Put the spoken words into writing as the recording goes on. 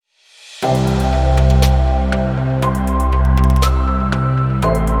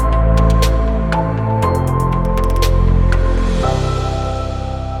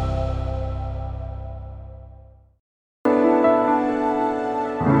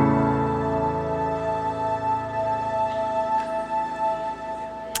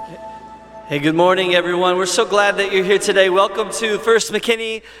Hey, good morning, everyone. We're so glad that you're here today. Welcome to First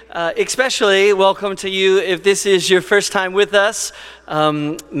McKinney. Especially welcome to you if this is your first time with us.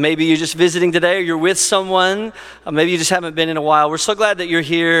 Maybe you're just visiting today, or you're with someone. Maybe you just haven't been in a while. We're so glad that you're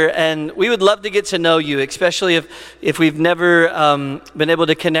here, and we would love to get to know you, especially if we've never been able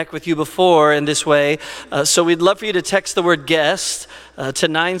to connect with you before in this way. So we'd love for you to text the word guest to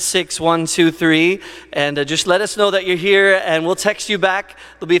 96123, and just let us know that you're here, and we'll text you back.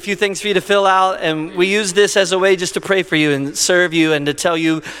 There'll be a few things for you to fill out, and we use this as a way just to pray for you and serve you and to tell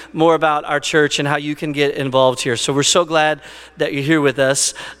you more about our church and how you can get involved here. So we're so glad that you're here with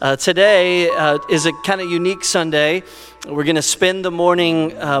us. Today is a kind of unique Sunday. We're going to spend the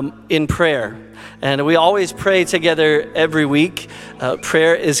morning in prayer. And we always pray together every week.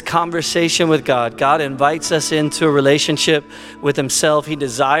 Prayer is conversation with God. God invites us into a relationship with Himself. He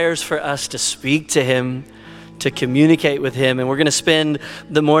desires for us to speak to Him, to communicate with Him, and we're going to spend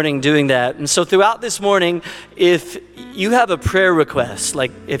the morning doing that. And so throughout this morning, if you have a prayer request,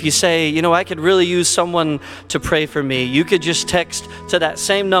 like if you say, I could really use someone to pray for me, you could just text to that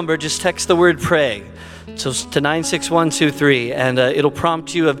same number, just text the word pray. So to 96123, and it'll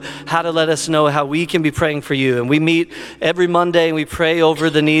prompt you of how to let us know how we can be praying for you. And we meet every Monday and we pray over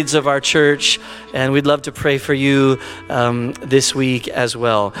the needs of our church, and we'd love to pray for you this week as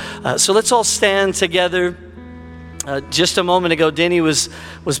well. So let's all stand together. Just a moment ago, Denny was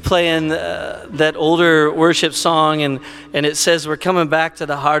playing that older worship song, and it says we're coming back to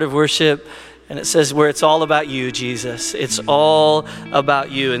the heart of worship. And it says where it's all about you, Jesus. It's all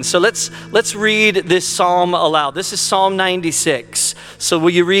about you. And so let's read this psalm aloud. This is Psalm 96. So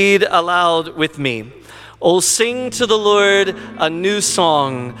will you read aloud with me? Oh, sing to the Lord a new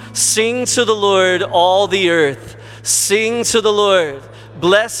song. Sing to the Lord all the earth. Sing to the Lord.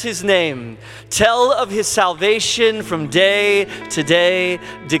 Bless His name. Tell of His salvation from day to day.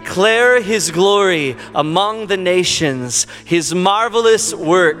 Declare His glory among the nations, His marvelous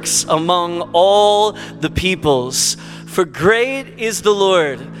works among all the peoples. For great is the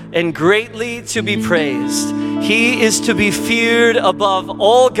Lord, and greatly to be praised. He is to be feared above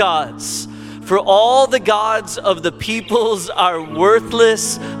all gods. For all the gods of the peoples are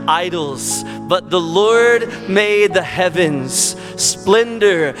worthless idols, but the Lord made the heavens.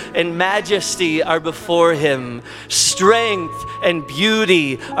 Splendor and majesty are before Him. Strength and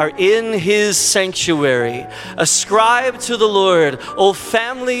beauty are in His sanctuary. Ascribe to the Lord, O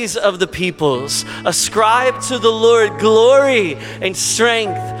families of the peoples. Ascribe to the Lord glory and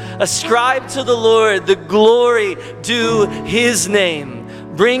strength. Ascribe to the Lord the glory due His name.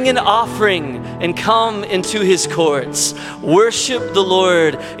 Bring an offering and come into His courts. Worship the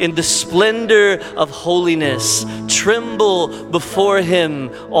Lord in the splendor of holiness. Tremble before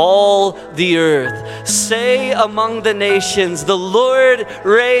Him, all the earth. Say among the nations, the Lord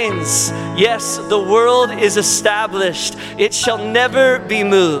reigns. Yes, the world is established. It shall never be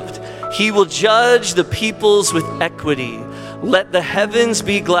moved. He will judge the peoples with equity. Let the heavens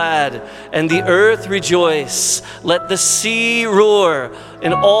be glad and the earth rejoice. Let the sea roar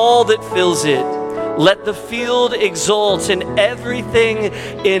and all that fills it. Let the field exult and everything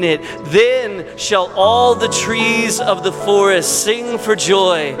in it. Then shall all the trees of the forest sing for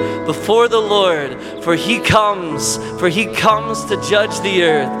joy before the Lord, for He comes to judge the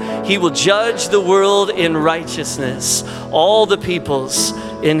earth. He will judge the world in righteousness, all the peoples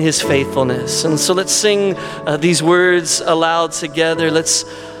in His faithfulness. And so let's sing these words aloud together. Let's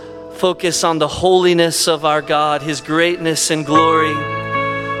focus on the holiness of our God, His greatness and glory.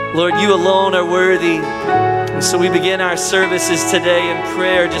 Lord, You alone are worthy. And so we begin our services today in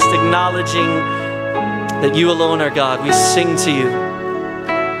prayer, just acknowledging that You alone are God. We sing to You.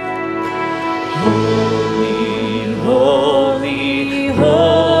 Holy, holy,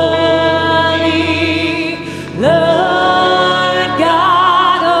 holy, Lord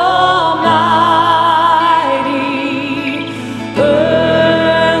God Almighty.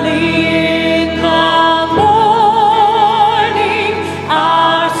 Early in the morning,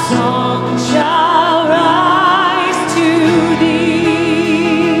 our song shall rise to Thee.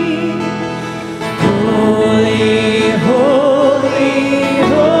 Holy, holy,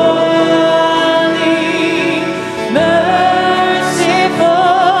 holy.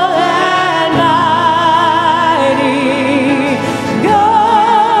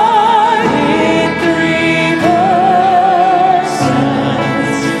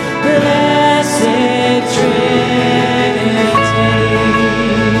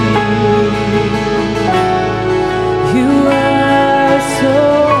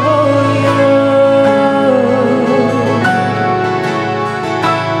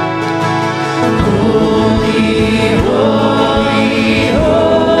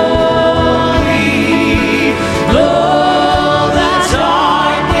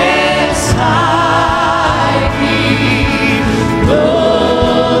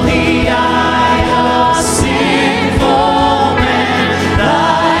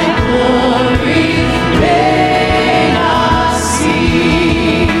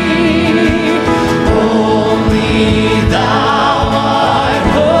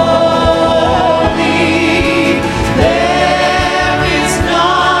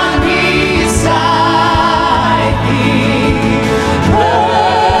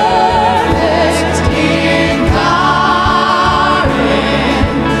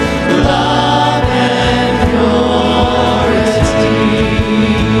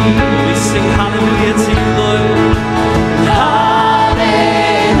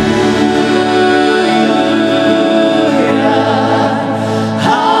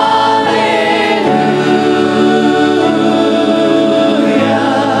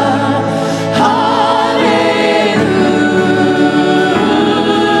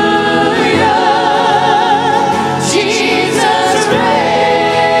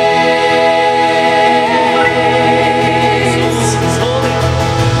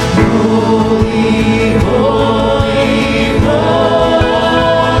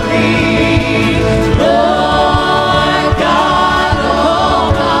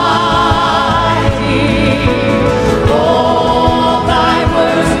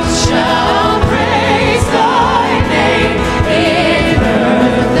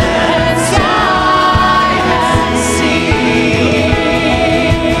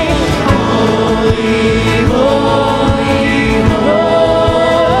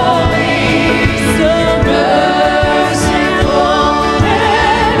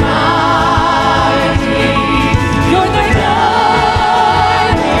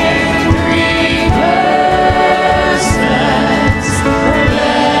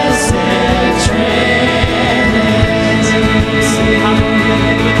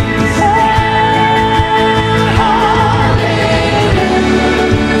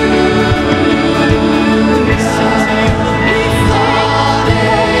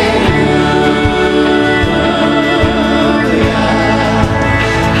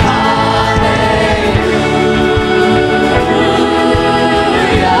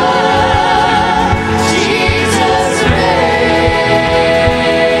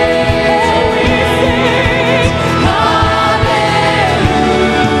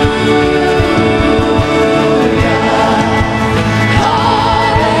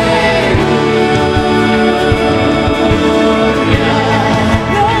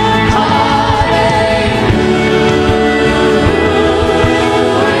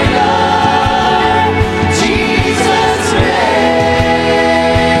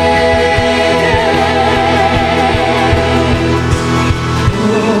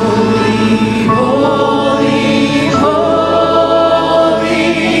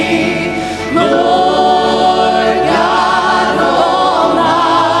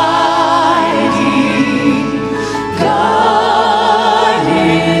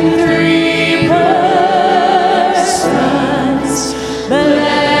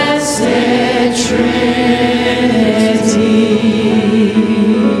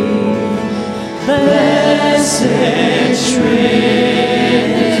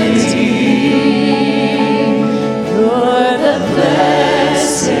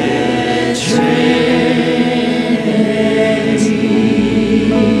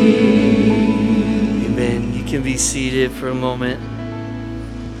 can be seated for a moment.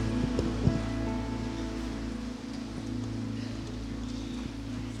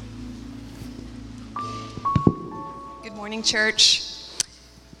 Good morning, church.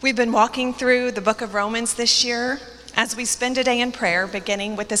 We've been walking through the book of Romans this year. As we spend a day in prayer,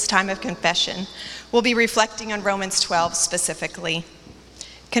 beginning with this time of confession, we'll be reflecting on Romans 12 specifically.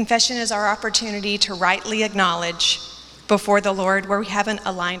 Confession is our opportunity to rightly acknowledge before the Lord where we haven't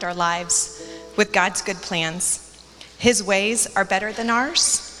aligned our lives with God's good plans. His ways are better than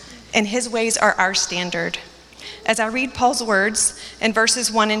ours, and his ways are our standard. As I read Paul's words in verses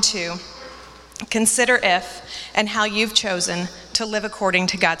 1 and 2, consider if and how you've chosen to live according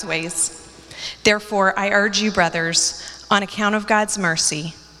to God's ways. Therefore, I urge you, brothers, on account of God's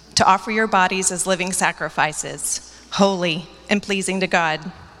mercy, to offer your bodies as living sacrifices, holy and pleasing to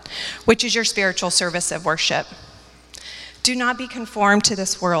God, which is your spiritual service of worship. Do not be conformed to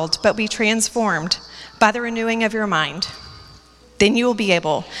this world, but be transformed by the renewing of your mind. Then you will be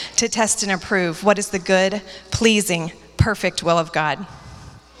able to test and approve what is the good, pleasing, perfect will of God.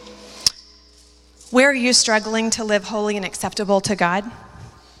 Where are you struggling to live holy and acceptable to God?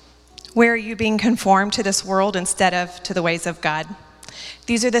 Where are you being conformed to this world instead of to the ways of God?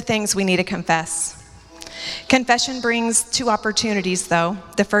 These are the things we need to confess. Confession brings two opportunities, though.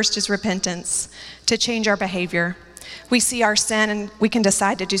 The first is repentance, to change our behavior. We see our sin and we can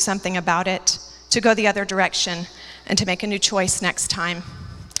decide to do something about it, to go the other direction, and to make a new choice next time.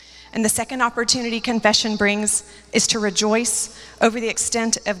 And the second opportunity confession brings is to rejoice over the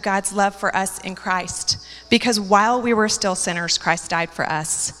extent of God's love for us in Christ. Because while we were still sinners, Christ died for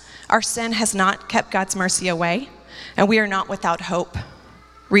us. Our sin has not kept God's mercy away, and we are not without hope.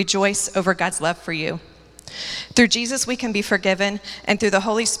 Rejoice over God's love for you. Through Jesus, we can be forgiven, and through the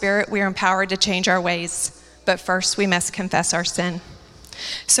Holy Spirit, we are empowered to change our ways. But first, we must confess our sin.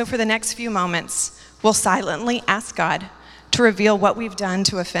 So for the next few moments, we'll silently ask God to reveal what we've done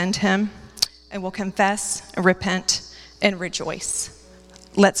to offend him, and we'll confess, and repent, and rejoice.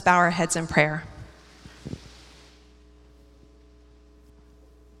 Let's bow our heads in prayer.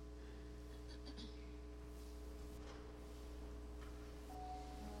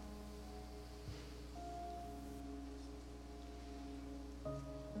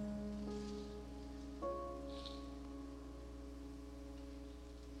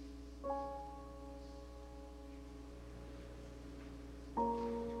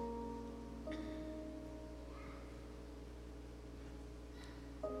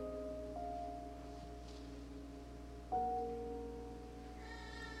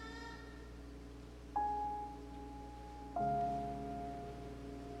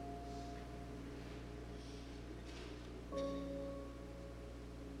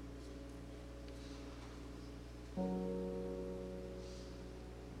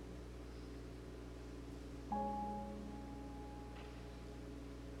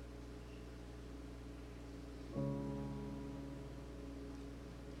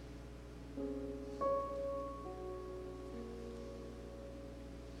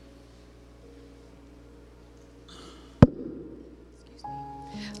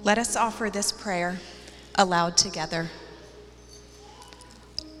 Let us offer this prayer aloud together.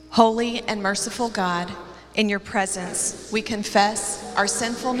 Holy and merciful God, in your presence, we confess our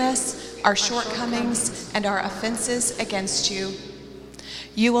sinfulness, our shortcomings, and our offenses against you.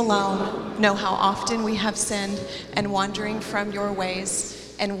 You alone know how often we have sinned and wandering from your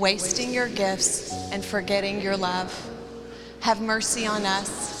ways and wasting your gifts and forgetting your love. Have mercy on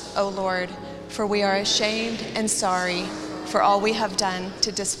us, O Lord, for we are ashamed and sorry for all we have done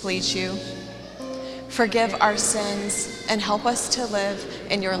to displease you. Forgive our sins and help us to live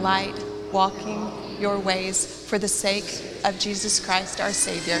in your light, walking your ways for the sake of Jesus Christ, our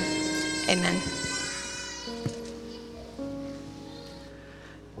Savior. Amen.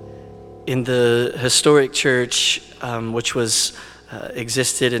 In the historic church, which was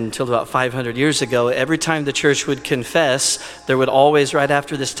existed until about 500 years ago, every time the church would confess, there would always, right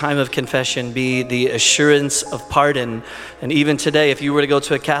after this time of confession, be the assurance of pardon. And even today, if you were to go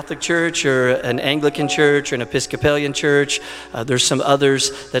to a Catholic church or an Anglican church or an Episcopalian church, there's some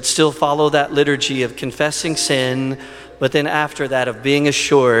others that still follow that liturgy of confessing sin, but then after that of being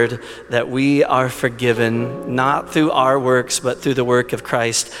assured that we are forgiven, not through our works, but through the work of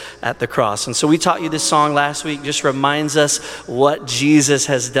Christ at the cross. And so we taught you this song last week, just reminds us what Jesus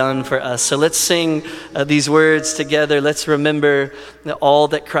has done for us. So let's sing these words together. Let's remember all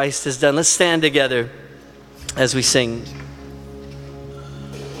that Christ has done. Let's stand together as we sing.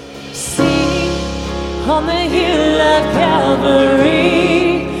 See on the hill of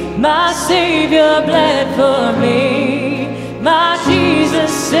Calvary, my Savior bled for me. My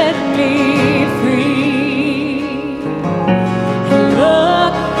Jesus set me free.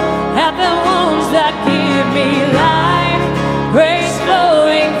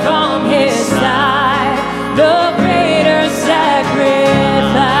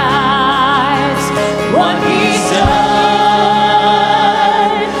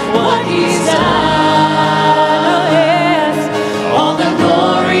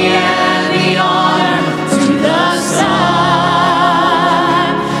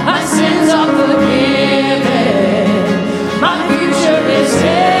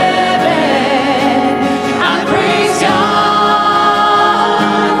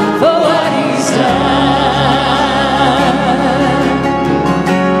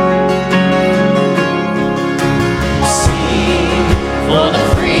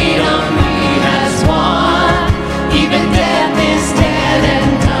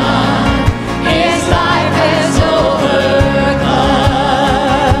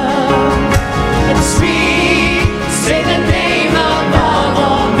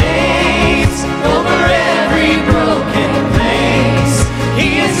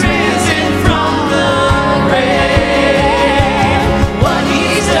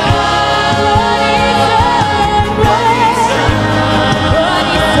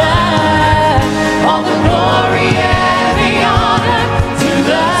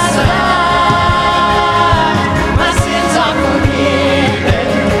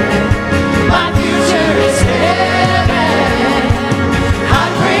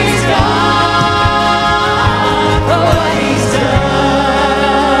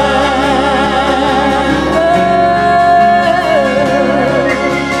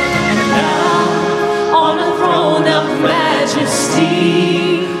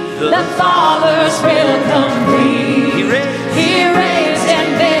 Father's will complete. He reigns in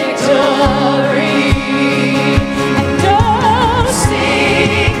victory. And oh,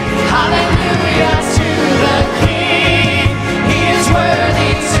 sing hallelujah to the King. He is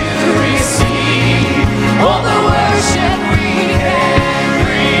worthy to receive all the worship we can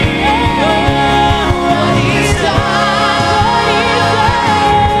bring. What He's done,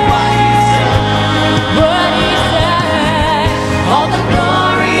 what He's done, all the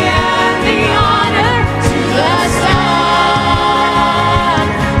glory and the honor to the Son.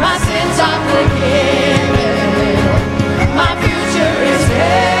 My sins are forgiven, my future is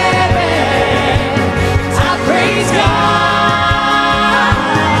heaven. I praise God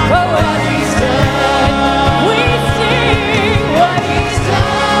for what He's done. We sing what He's done.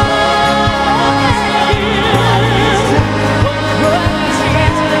 What He's done.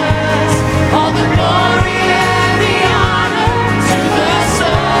 All the glory and the honor to the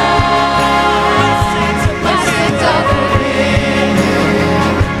Son. My sins are forgiven,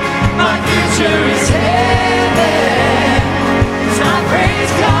 my future is heaven. I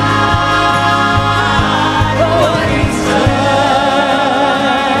praise God for what He's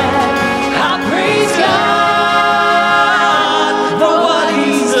done. I praise God for what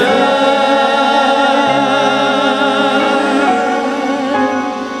He's done.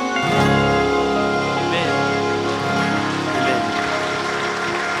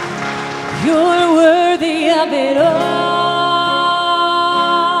 You're worthy of it all.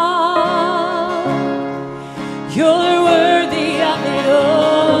 You're worthy of it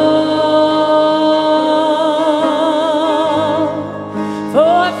all.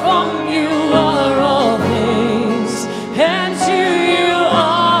 For from you are all things, and to you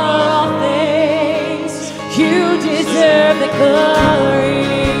are all things. You deserve the glory.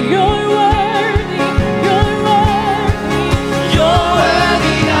 You're worthy, you're worthy, you're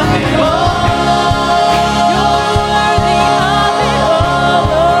worthy of it all. You're worthy of it all.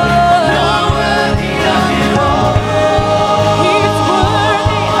 You're worthy of it all. He's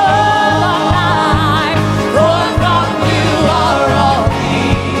worthy of our life. For from you are all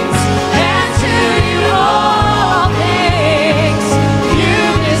things, and to you are all things. You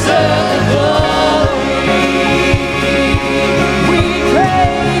deserve the glory. We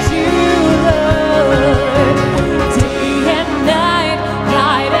praise you, Lord. Day and night,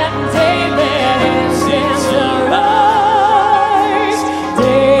 night and day, let incense arise.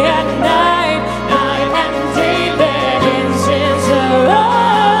 Day and night, night and day, let incense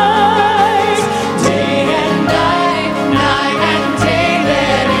arise. Day and night, night and day,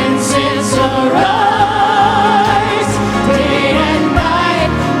 let incense arise. Day and night,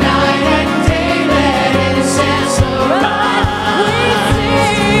 night and day, let incense arise. We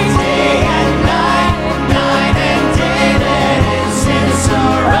sing. Day and night, night and day, let incense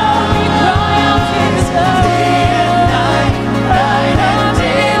arise. We cry out to the Lord. Day and night, night and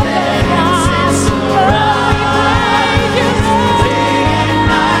day, let incense arise. Day and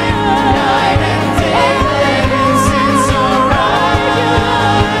night, night and day, let incense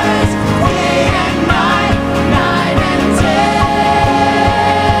arise. Day and night, night and day.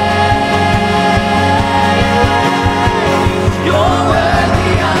 You're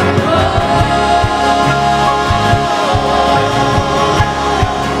worthy of it all.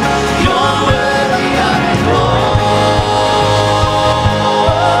 You're worthy of it all.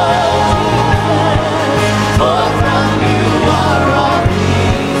 For from you are all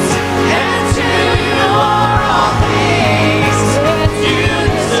things, and to you are all things. You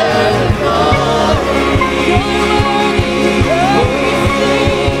deserve the glory.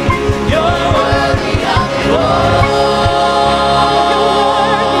 You're worthy of it all.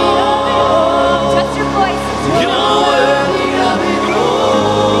 Trust your voices. You're worthy of it all.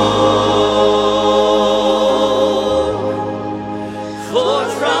 For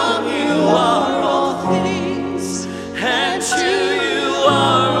from you are all things, and to you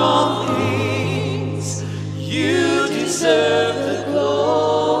are all things. You deserve the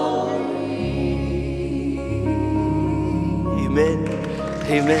glory. Amen.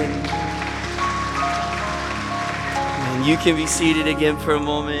 Amen. And you can be seated again for a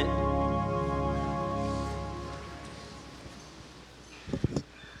moment.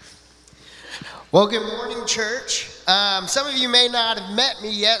 Well, good morning, church. Some of you may not have met me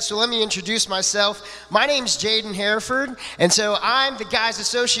yet, so let me introduce myself. My name's Jaden Hereford, and so I'm the guys'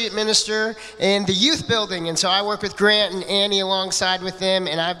 associate minister in the youth building, and so I work with Grant and Annie alongside with them,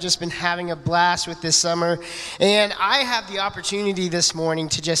 and I've just been having a blast with this summer. And I have the opportunity this morning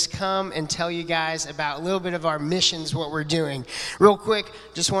to just come and tell you guys about a little bit of our missions, what we're doing. Real quick,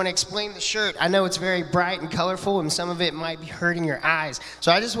 just want to explain the shirt. I know it's very bright and colorful, and some of it might be hurting your eyes.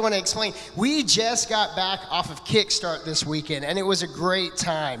 So I just want to explain. We just got back off of Kickstart this weekend, and it was a great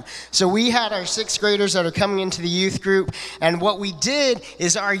time. So we had our 6th graders that are coming into the youth group, and what we did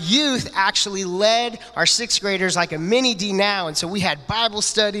is our youth actually led our 6th graders like a mini D now, and so we had Bible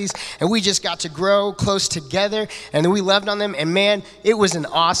studies, and we just got to grow close together, and then we loved on them, and man, it was an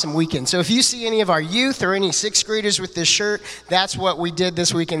awesome weekend. So if you see any of our youth or any 6th graders with this shirt, that's what we did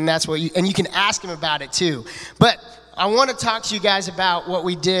this weekend, and you can ask them about it too. But I want to talk to you guys about what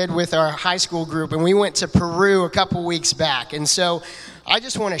we did with our high school group, and we went to Peru a couple weeks back. And so I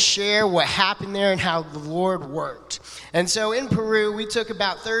just want to share what happened there and how the Lord worked. And so in Peru, we took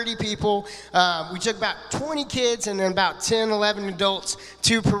about 30 people. We took about 20 kids and then about 10, 11 adults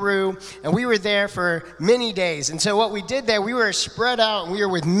to Peru, and we were there for many days. And so what we did there, we were spread out, and we were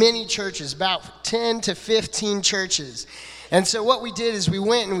with many churches, about 10 to 15 churches. And so what we did is we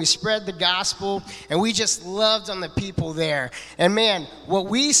went and we spread the gospel, and we just loved on the people there. And man, what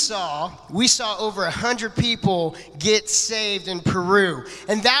we saw over 100 people get saved in Peru.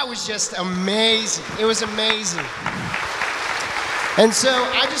 And that was just amazing. It was amazing. And so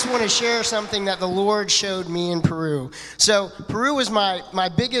I just want to share something that the Lord showed me in Peru. So Peru was my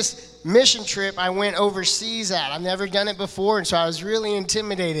biggest mission trip I went overseas at. I've never done it before, and so I was really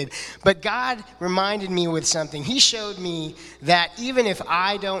intimidated. But God reminded me with something. He showed me that even if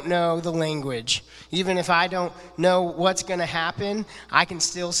I don't know the language, even if I don't know what's going to happen, I can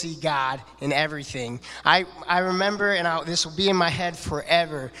still see God in everything. I remember, and this will be in my head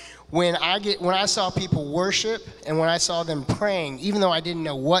forever, when I saw people worship and when I saw them praying, even though I didn't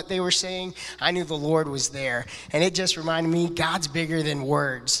know what they were saying, I knew the Lord was there. And it just reminded me, God's bigger than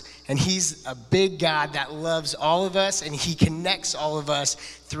words. And he's a big God that loves all of us, and he connects all of us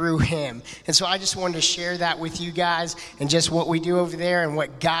through him. And so I just wanted to share that with you guys and just what we do over there and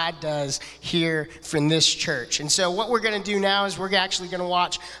what God does here from this church. And so what we're going to do now is we're actually going to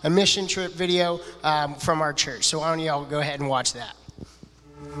watch a mission trip video from our church. So why don't y'all go ahead and watch that.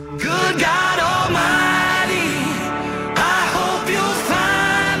 Good God Almighty, I hope you'll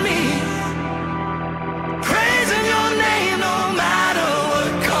find me praising your name no matter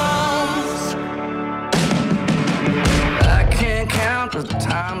what comes. I can't count the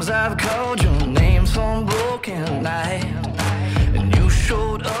times I've called your name some broken night, and you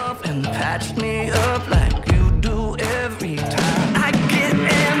showed up and patched me up like you do every time. I get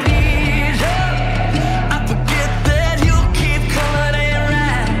amnesia, I forget that you keep coming in.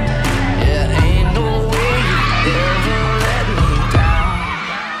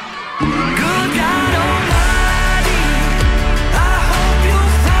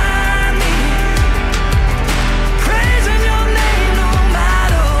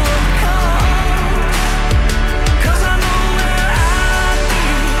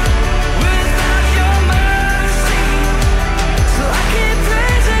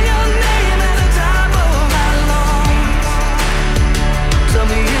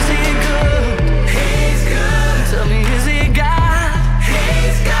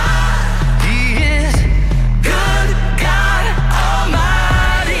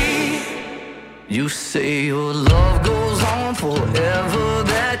 You say your love goes on forever,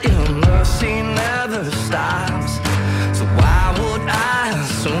 that your mercy never stops. So why would I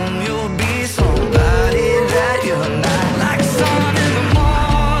assume you'll be somebody that you're not? Like sun in the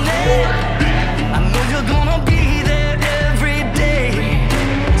morning, I know you're gonna be there every day.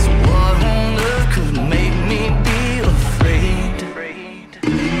 So what on earth could make me be afraid?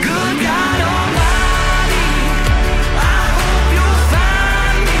 Good God Almighty, I hope you'll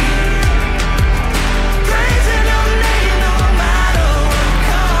find me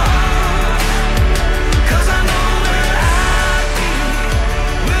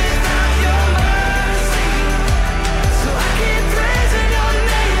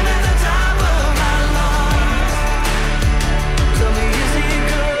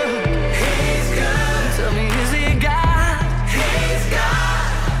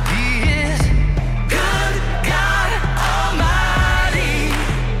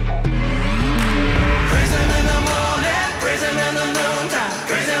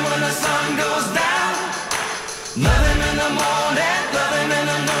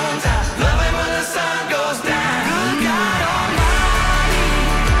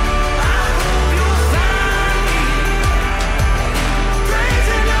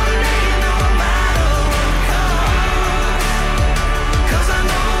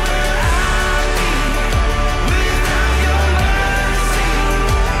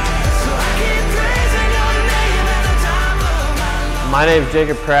My name is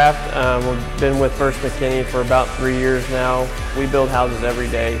Jacob Kraft. We've been with First McKinney for about 3 years now. We build houses every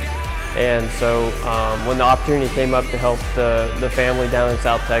day. And so when the opportunity came up to help the family down in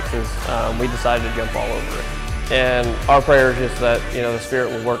South Texas, we decided to jump all over it. And our prayer is just that, the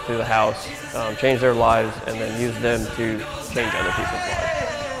Spirit will work through the house, change their lives, and then use them to change other people's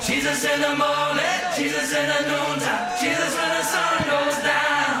lives. Jesus in the morning, Jesus in the noontime, Jesus when the sun goes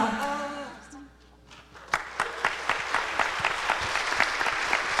down.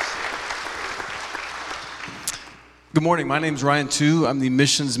 Good morning. My name's Ryan too. I'm the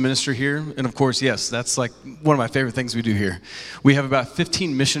missions minister here. And of course, yes, that's like one of my favorite things we do here. We have about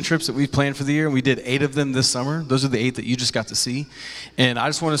 15 mission trips that we've planned for the year, and we did 8 of them this summer. Those are the 8 that you just got to see. And I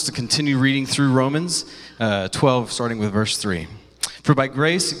just want us to continue reading through Romans 12, starting with verse 3. For by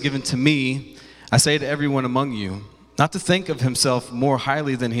grace given to me, I say to everyone among you, not to think of himself more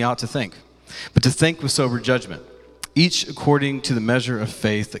highly than he ought to think, but to think with sober judgment, each according to the measure of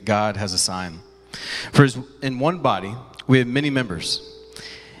faith that God has assigned. For as in one body we have many members,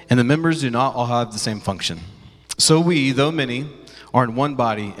 and the members do not all have the same function. So we, though many, are in one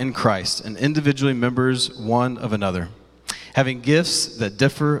body in Christ, and individually members one of another. Having gifts that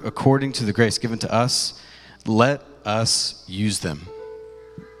differ according to the grace given to us, let us use them.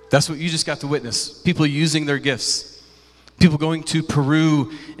 That's what you just got to witness. People using their gifts. People going to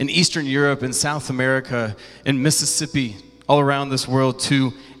Peru and Eastern Europe and South America and Mississippi, all around this world,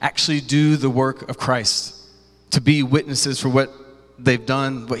 to actually do the work of Christ, to be witnesses for what they've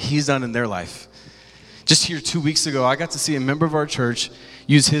done, what he's done in their life. Just here 2 weeks ago, I got to see a member of our church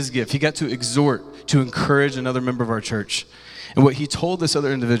use his gift. He got to exhort, to encourage another member of our church. And what he told this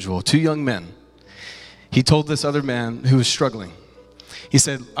other individual, 2 young men, he told this other man who was struggling, he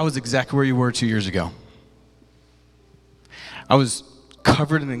said, I was exactly where you were 2 years ago. I was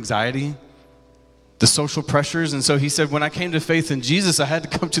covered in anxiety, the social pressures. And so he said, when I came to faith in Jesus, I had to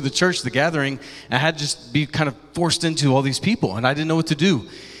come to the church, the gathering, and I had to just be kind of forced into all these people, and I didn't know what to do.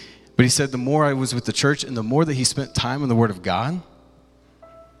 But he said, the more I was with the church and the more that he spent time in the Word of God,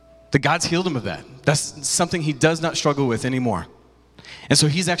 that God's healed him of that. That's something he does not struggle with anymore. And so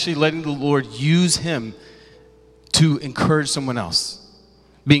he's actually letting the Lord use him to encourage someone else,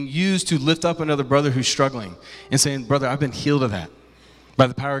 being used to lift up another brother who's struggling and saying, brother, I've been healed of that by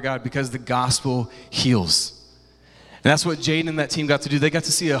the power of God, because the gospel heals. And that's what Jaden and that team got to do. They got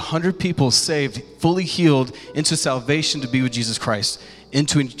to see 100 people saved, fully healed into salvation to be with Jesus Christ,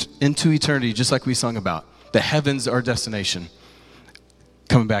 into eternity, just like we sung about. The heavens are destination,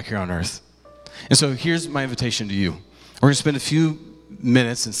 coming back here on earth. And so here's my invitation to you. We're going to spend a few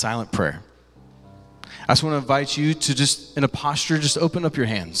minutes in silent prayer. I just want to invite you to just, in a posture, just open up your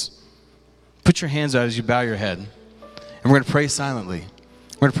hands. Put your hands out as you bow your head. And we're going to pray silently.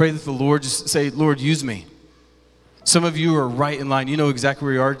 We're going to pray that the Lord, just say, Lord, use me. Some of you are right in line. You know exactly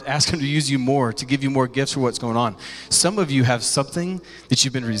where you are. Ask him to use you more, to give you more gifts for what's going on. Some of you have something that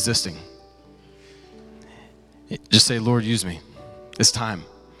you've been resisting. Just say, Lord, use me. It's time.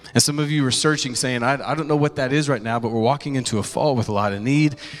 And some of you are searching, saying, I don't know what that is right now, but we're walking into a fall with a lot of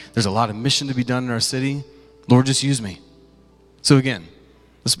need. There's a lot of mission to be done in our city. Lord, just use me. So again,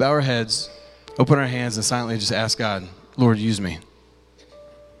 let's bow our heads, open our hands, and silently just ask God, Lord, use me.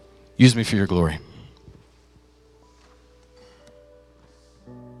 Use me for your glory.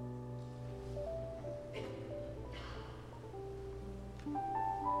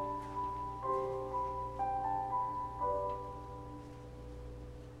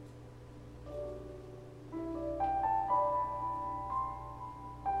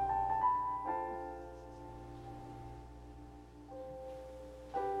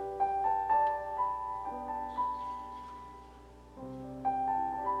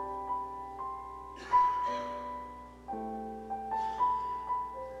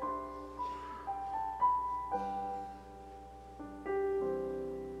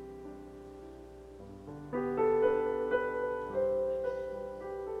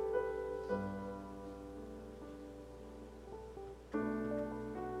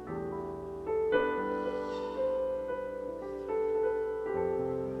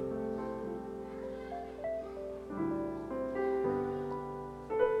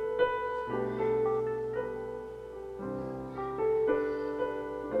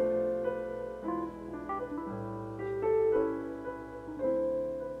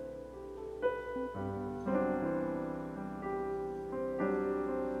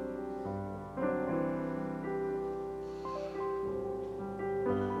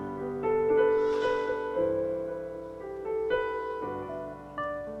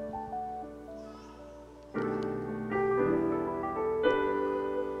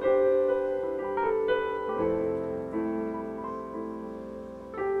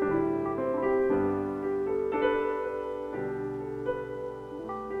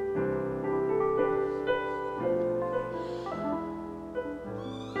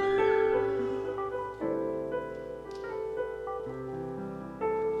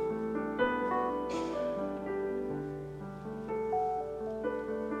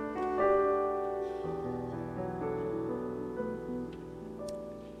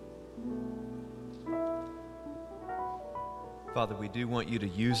 Father, we do want you to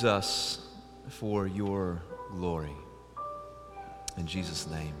use us for your glory. In Jesus'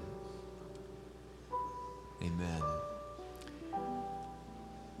 name, amen.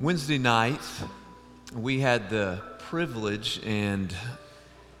 Wednesday night, we had the privilege and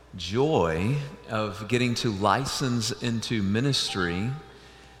joy of getting to license into ministry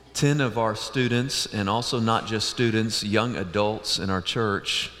 10 of our students, and also not just students, young adults in our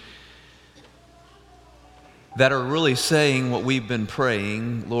church that are really saying what we've been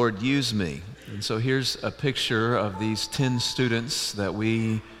praying, Lord, use me. And so here's a picture of these 10 students that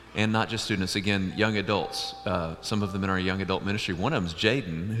we, and not just students, again, young adults, some of them in our young adult ministry. One of them is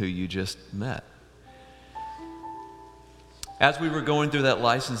Jaden, who you just met. As we were going through that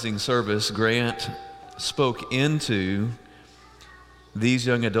licensing service, Grant spoke into these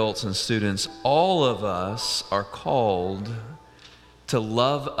young adults and students. All of us are called to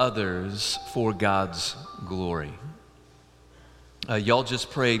love others for God's glory. Y'all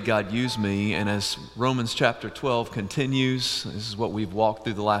just prayed, God, use me. And as Romans chapter 12 continues, this is what we've walked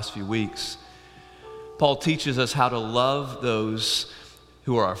through the last few weeks, Paul teaches us how to love those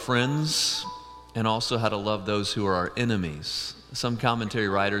who are our friends and also how to love those who are our enemies. Some commentary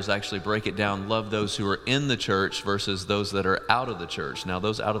writers actually break it down, love those who are in the church versus those that are out of the church. Now,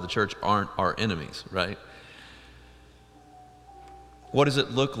 those out of the church aren't our enemies, right? What does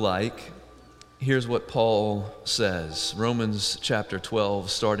it look like? Here's what Paul says, Romans chapter 12,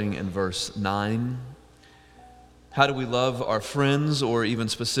 starting in verse 9. How do we love our friends, or even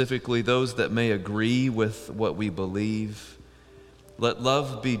specifically those that may agree with what we believe? Let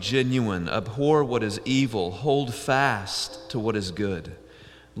love be genuine, abhor what is evil, hold fast to what is good.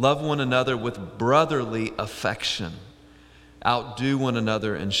 Love one another with brotherly affection. Outdo one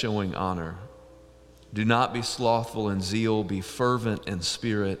another in showing honor. Do not be slothful in zeal, be fervent in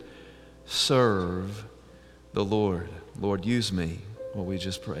spirit. Serve the Lord. Lord, use me, what we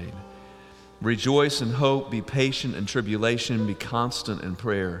just prayed. Rejoice in hope, be patient in tribulation, be constant in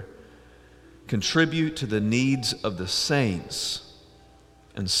prayer. Contribute to the needs of the saints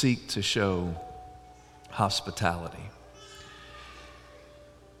and seek to show hospitality.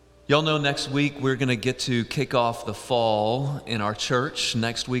 Y'all know next week we're going to get to kick off the fall in our church.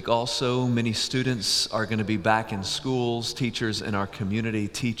 Next week also, many students are going to be back in schools, teachers in our community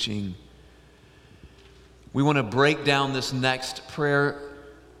teaching. We want to break down this next prayer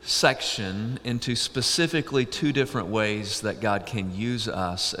section into specifically 2 different ways that God can use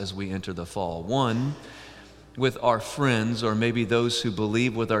us as we enter the fall. One, with our friends, or maybe those who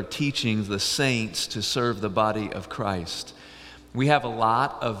believe with our teachings, the saints, to serve the body of Christ. We have a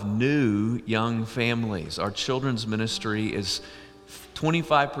lot of new young families. Our children's ministry is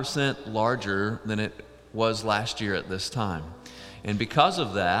 25% larger than it was last year at this time. And because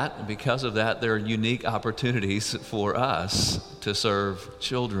of that, there are unique opportunities for us to serve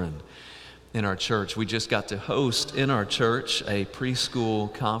children in our church. We just got to host in our church a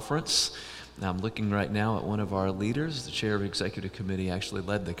preschool conference. Now, I'm looking right now at one of our leaders. The chair of executive committee actually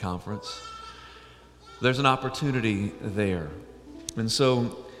led the conference. There's an opportunity there. And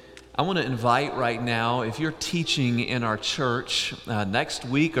so I want to invite right now, if you're teaching in our church, next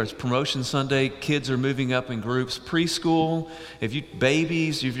week, or it's Promotion Sunday, kids are moving up in groups, preschool, if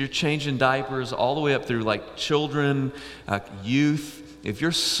you're changing diapers, all the way up through like children, youth. If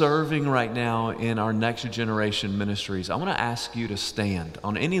you're serving right now in our next generation ministries, I want to ask you to stand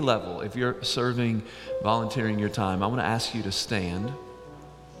on any level. If you're serving, volunteering your time, I want to ask you to stand.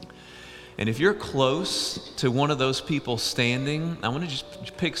 And if you're close to one of those people standing, I want to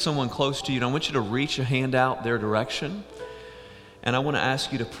just pick someone close to you, and I want you to reach a hand out their direction. And I want to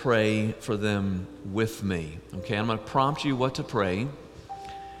ask you to pray for them with me. Okay, I'm going to prompt you what to pray.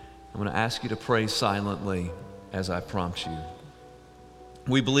 I'm going to ask you to pray silently as I prompt you.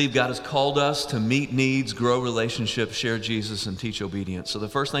 We believe God has called us to meet needs, grow relationships, share Jesus, and teach obedience. So the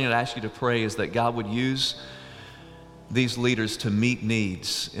first thing I'd ask you to pray is that God would use these leaders to meet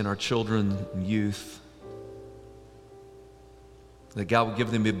needs in our children and youth. That God would give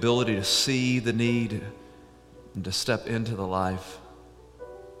them the ability to see the need and to step into the life.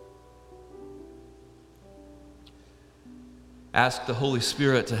 Ask the Holy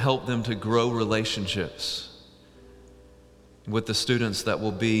Spirit to help them to grow relationships with the students that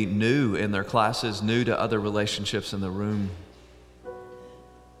will be new in their classes, new to other relationships in the room.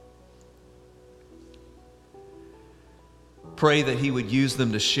 Pray that He would use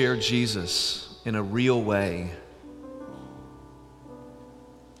them to share Jesus in a real way.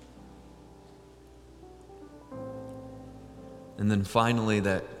 And then finally,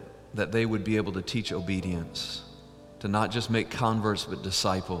 that they would be able to teach obedience, to not just make converts, but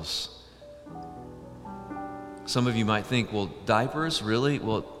disciples. Some of you might think, well, diapers, really?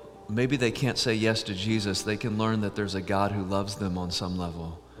 Well, maybe they can't say yes to Jesus. They can learn that there's a God who loves them on some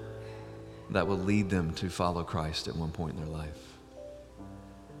level that will lead them to follow Christ at one point in their life.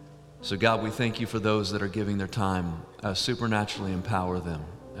 So God, we thank you for those that are giving their time. Supernaturally empower them,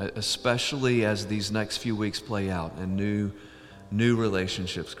 especially as these next few weeks play out and new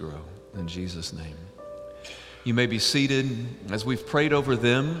relationships grow. In Jesus' name. You may be seated. As we've prayed over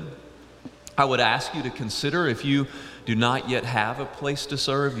them, I would ask you to consider, if you do not yet have a place to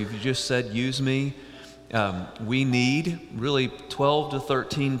serve, if you just said, use me, we need really 12 to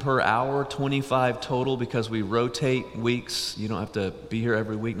 13 per hour, 25 total, because we rotate weeks. You don't have to be here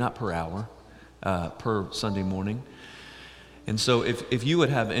every week, not per hour, per Sunday morning. And so if you would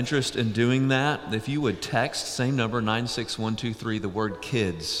have interest in doing that, if you would text, same number, 96123, the word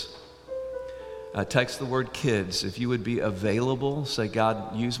kids. Text the word kids. If you would be available, say,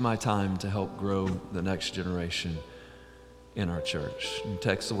 God, use my time to help grow the next generation in our church. And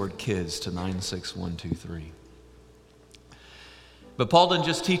text the word kids to 96123. But Paul didn't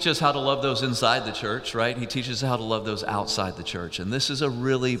just teach us how to love those inside the church, right? He teaches us how to love those outside the church. And this is a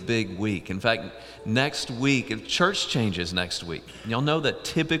really big week. In fact, next week, if church changes next week, y'all know that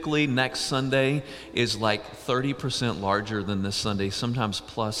typically next Sunday is like 30% larger than this Sunday, sometimes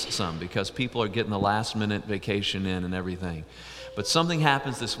plus some, because people are getting the last minute vacation in and everything. But something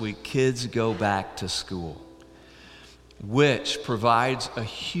happens this week. Kids go back to school, which provides a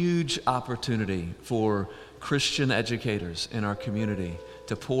huge opportunity for Christian educators in our community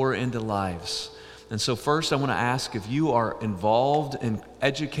to pour into lives. And so first I want to ask, if you are involved in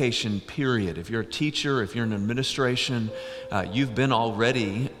education, period, if you're a teacher, if you're in administration, you've been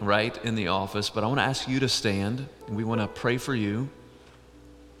already, right, in the office, but I want to ask you to stand, and we want to pray for you.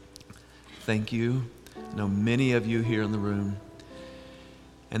 Thank you. I know many of you here in the room.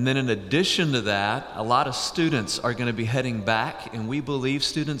 And then in addition to that, a lot of students are going to be heading back, and we believe,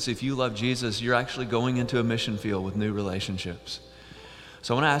 students, if you love Jesus, you're actually going into a mission field with new relationships.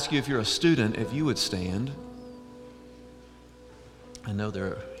 So I want to ask you, if you're a student, if you would stand. I know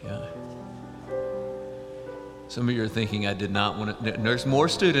some of you are thinking I did not want to. There's more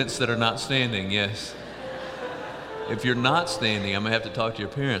students that are not standing, yes. If you're not standing, I'm going to have to talk to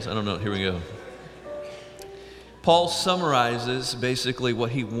your parents. I don't know. Here we go. Paul summarizes basically what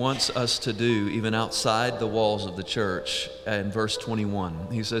he wants us to do even outside the walls of the church in verse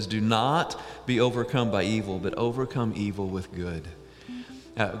 21. He says, do not be overcome by evil, but overcome evil with good.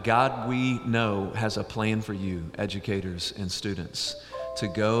 God, we know, has a plan for you, educators and students, to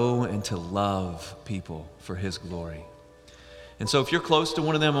go and to love people for his glory. And so if you're close to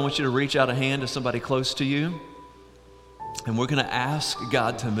one of them, I want you to reach out a hand to somebody close to you. And we're going to ask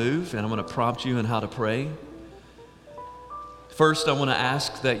God to move, and I'm going to prompt you in how to pray. First, I want to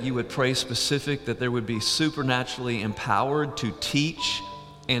ask that you would pray specific, that there would be supernaturally empowered to teach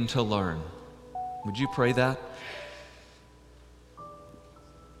and to learn. Would you pray that?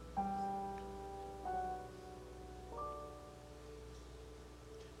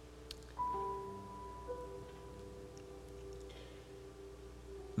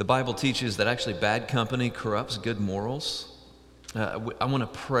 The Bible teaches that actually bad company corrupts good morals. I want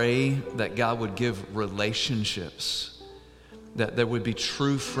to pray that God would give relationships, that there would be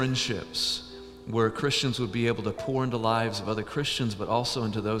true friendships where Christians would be able to pour into lives of other Christians, but also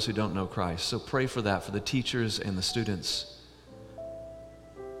into those who don't know Christ. So pray for that, for the teachers and the students.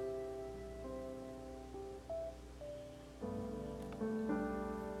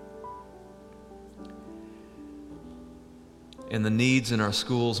 And the needs in our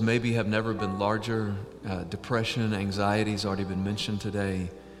schools maybe have never been larger. Depression, anxiety has already been mentioned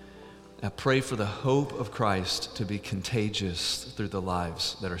today. I pray for the hope of Christ to be contagious through the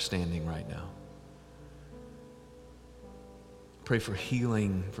lives that are standing right now. Pray for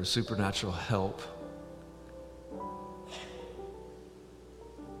healing, for supernatural help.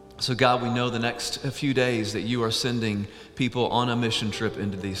 So God, we know the next few days that you are sending people on a mission trip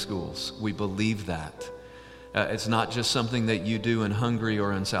into these schools. We believe that. It's not just something that you do in Hungary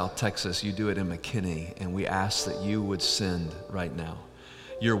or in South Texas. You do it in McKinney, and we ask that you would send right now.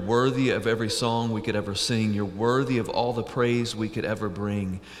 You're worthy of every song we could ever sing. You're worthy of all the praise we could ever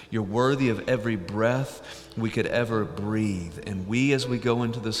bring. You're worthy of every breath we could ever breathe. And we, as we go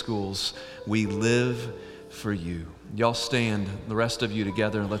into the schools, we live for you. Y'all stand, the rest of you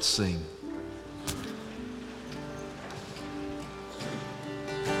together, and let's sing.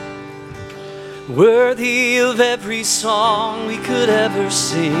 Worthy of every song we could ever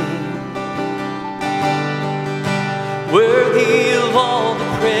sing, worthy of all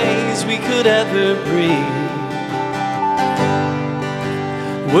the praise we could ever bring,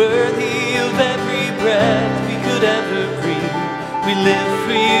 worthy of every breath we could ever breathe. We live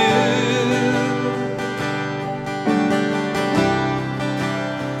for you.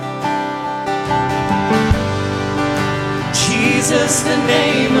 Jesus, the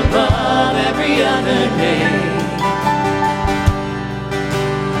name above every other name.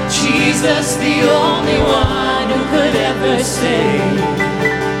 Jesus, the only one who could ever save.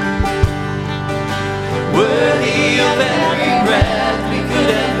 Worthy of every breath we could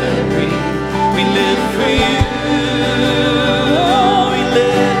ever breathe. We live for you. We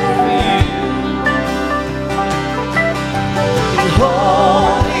live for you.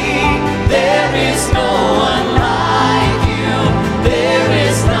 Holy, there is no one like you. There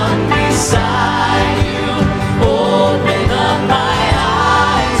is none beside you. Open up my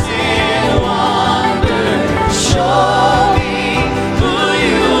eyes in wonder. Show me who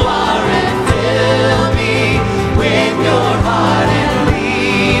you are and fill me with your heart and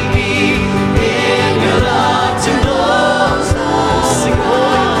lead me in your love to those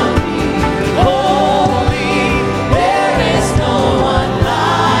around me. Holy, there is no one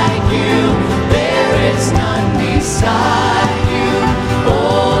like you. There is none beside you.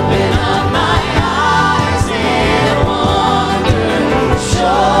 Open up my eyes in wonder.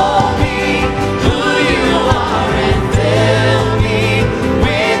 Show me who you are and fill me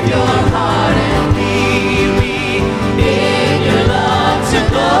with your heart and lead me in your love to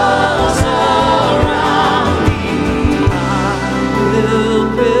those around me. I will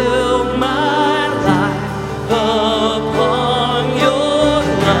build my life upon your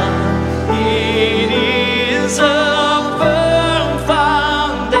love. It is a firm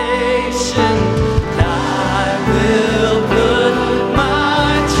foundation. I will put my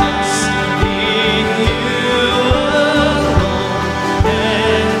trust in you alone,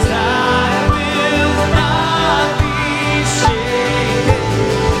 and I will not be shaken.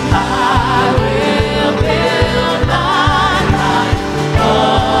 I will build my life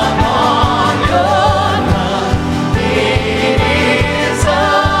upon your love. It is a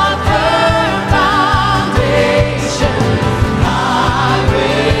firm foundation. I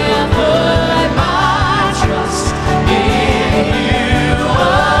will put my trust in you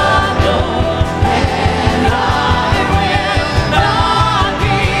alone, and I will not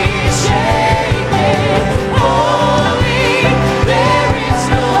be shaken. Holy, there is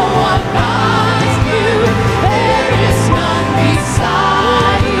no one like you. There is none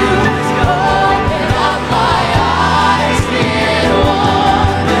beside you. Open up my eyes in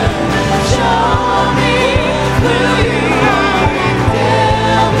wonder. Show me who you are and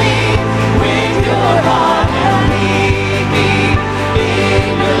fill me with your heart and lead me in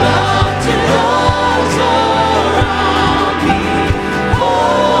your love to those around me.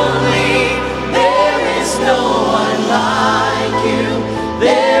 Holy, there is no one like you.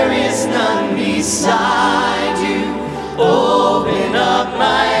 There is none beside you. Open up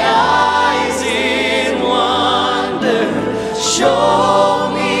my eyes in wonder. Show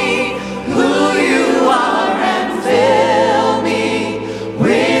me who you are and fill me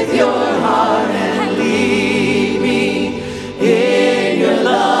with your heart and lead me in your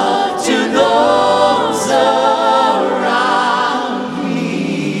love to those around me.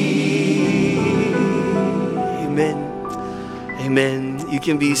 Amen. Amen. You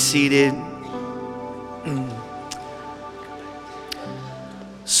can be seated.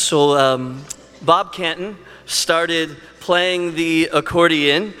 So Bob Canton started playing the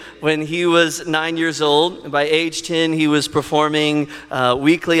accordion when he was 9 years old. By age 10, he was performing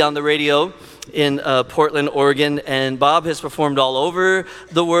weekly on the radio in Portland, Oregon. And Bob has performed all over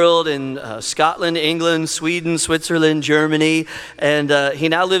the world in Scotland, England, Sweden, Switzerland, Germany. And he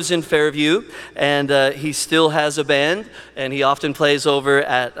now lives in Fairview. And he still has a band. And he often plays over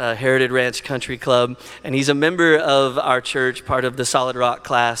at Heritage Ranch Country Club. And he's a member of our church, part of the Solid Rock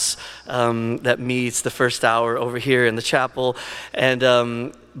class that meets the first hour over here in the chapel.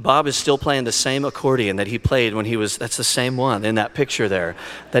 And Bob is still playing the same accordion that he played when he was, that's the same one in that picture there,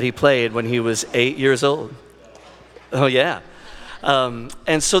 that he played when he was 8 years old. Oh, yeah.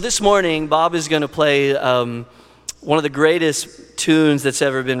 And so this morning, Bob is going to play one of the greatest tunes that's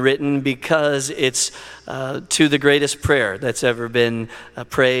ever been written, because it's to the greatest prayer that's ever been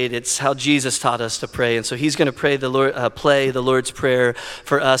prayed. It's how Jesus taught us to pray. And so he's going to play the Lord's Prayer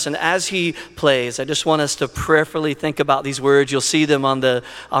for us. And as he plays, I just want us to prayerfully think about these words. You'll see them on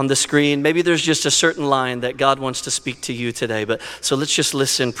the screen. Maybe there's just a certain line that God wants to speak to you today. But so let's just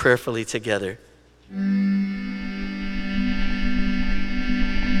listen prayerfully together.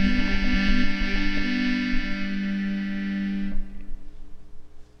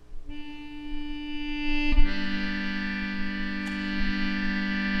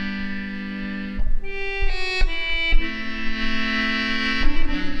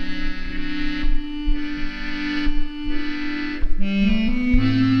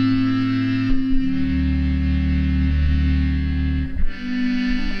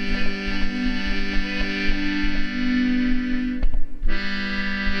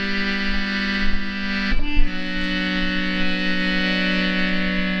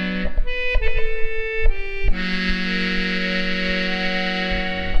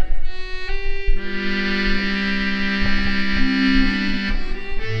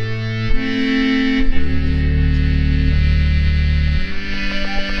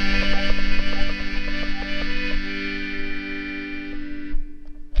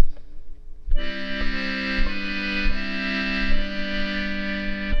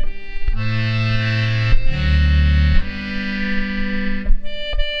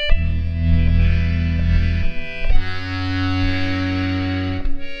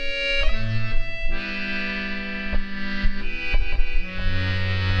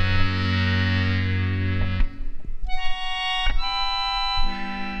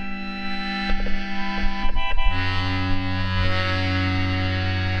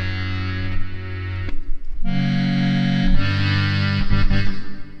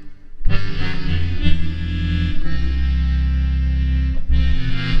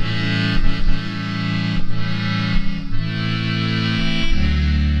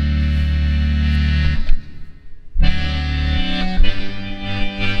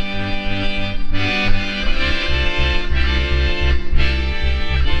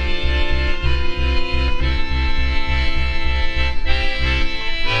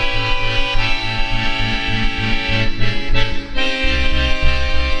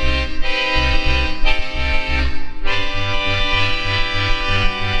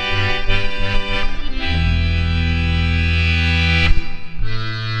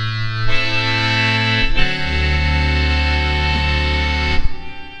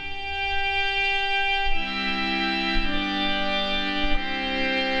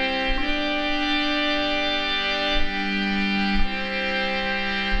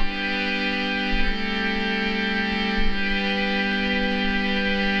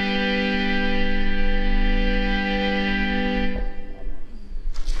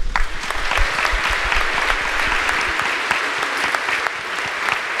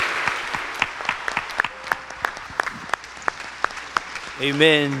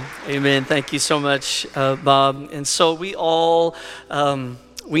 Amen. Amen. Thank you so much, Bob. And so we all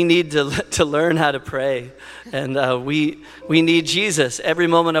we need to learn how to pray, and we need Jesus every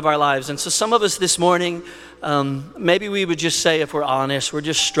moment of our lives. And so some of us this morning, maybe we would just say, if we're honest, we're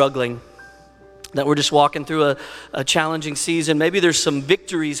just struggling. That we're just walking through a challenging season. Maybe there's some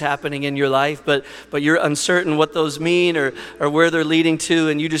victories happening in your life, but you're uncertain what those mean or where they're leading to,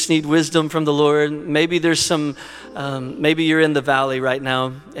 and you just need wisdom from the Lord. Maybe there's some, maybe you're in the valley right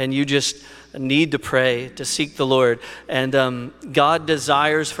now, and you just need to pray, to seek the Lord. And God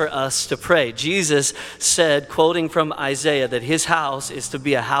desires for us to pray. Jesus said, quoting from Isaiah, that his house is to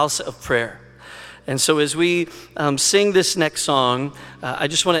be a house of prayer. And so as we sing this next song, I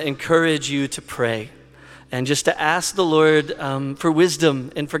just want to encourage you to pray and just to ask the Lord for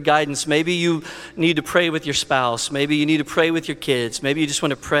wisdom and for guidance. Maybe you need to pray with your spouse. Maybe you need to pray with your kids. Maybe you just want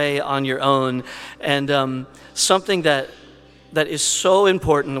to pray on your own. And something that is so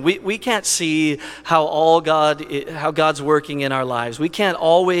important. We can't see how God's working in our lives. We can't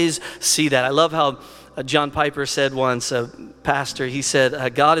always see that. I love how John Piper said once, a pastor, he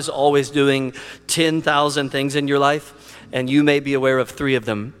said, God is always doing 10,000 things in your life, and you may be aware of 3 of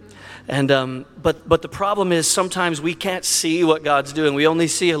them. And but the problem is sometimes we can't see what God's doing. We only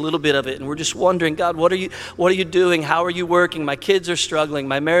see a little bit of it, and we're just wondering, God, what are you doing? How are you working? My kids are struggling.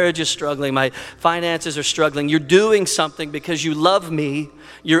 My marriage is struggling. My finances are struggling. You're doing something because you love me.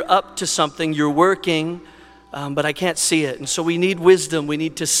 You're up to something. You're working. But I can't see it. And so we need wisdom. We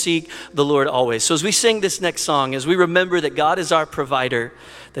need to seek the Lord always. So as we sing this next song, as we remember that God is our provider,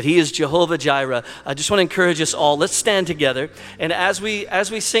 that he is Jehovah Jireh, I just want to encourage us all. Let's stand together. And as we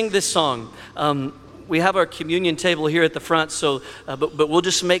sing this song, we have our communion table here at the front, so but we'll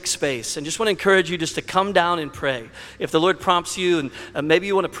just make space. And just want to encourage you just to come down and pray. If the Lord prompts you, and maybe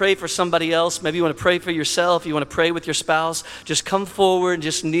you want to pray for somebody else, maybe you want to pray for yourself, you want to pray with your spouse, just come forward and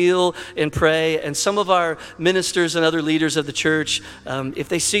just kneel and pray. And some of our ministers and other leaders of the church, if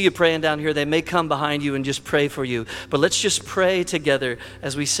they see you praying down here, they may come behind you and just pray for you. But let's just pray together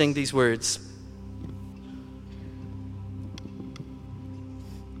as we sing these words.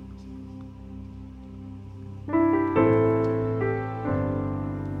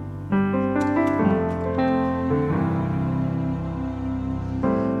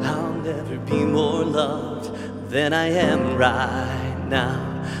 Be more loved than I am right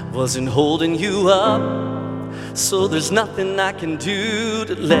now. Wasn't holding you up, so there's nothing I can do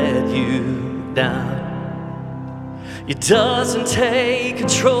to let you down. It doesn't take a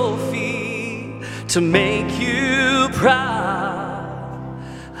trophy to make you proud.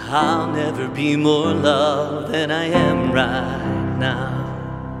 I'll never be more loved than I am right now.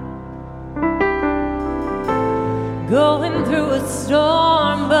 Going through a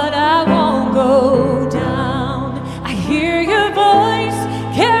storm, but I won't go down. I hear your voice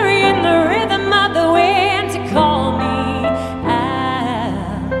carrying the rhythm of the wind to call me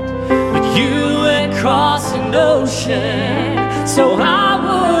out. But you would cross an ocean so I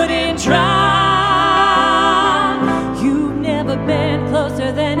wouldn't drown. You've never been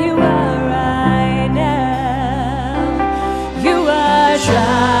closer than you are right now. You are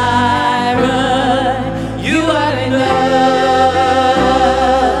Jireh. You are enough,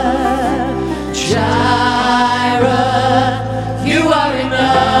 Jireh. You are enough,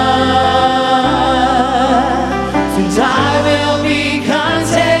 and I will be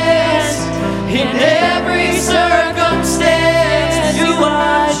content in every circumstance. You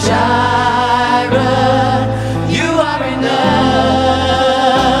are Jireh. You are enough,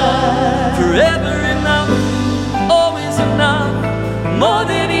 forever enough, always enough, more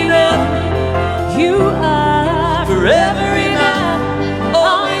than enough. You are forever enough,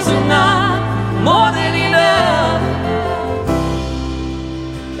 always enough, more than enough.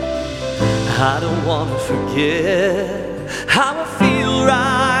 I don't want to forget how I feel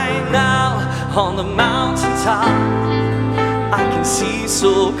right now on the mountaintop. I can see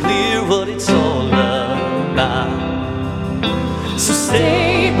so clear what it's all about. So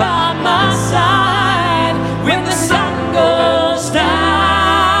stay by my side when the sun goes down.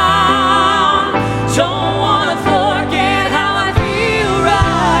 Don't wanna forget how I feel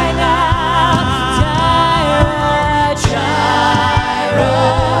right now. Jireh, Jireh,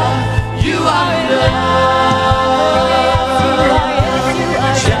 you are enough.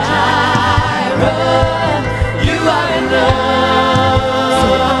 Jireh, you are enough. So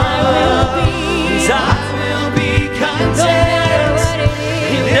I will be content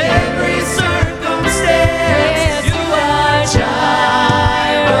in every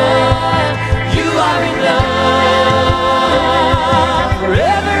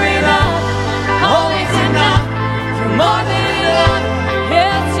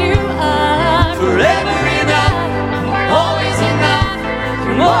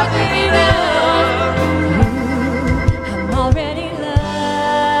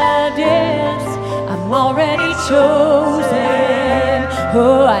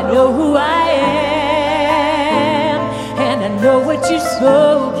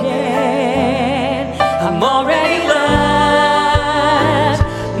spoken. I'm already loved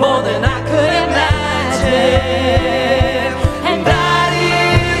more than I could imagine, and that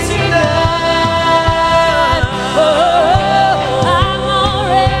is enough. Oh, I'm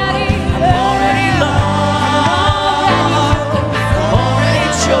already loved. I'm already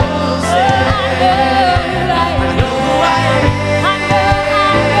chosen. I know who I am.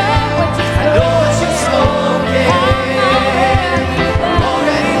 I know what you've spoken. I'm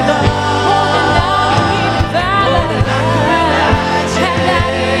already loved. More than I could imagine. And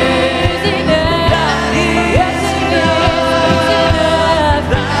that is enough. That is enough.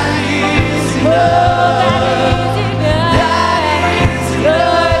 That is enough. That is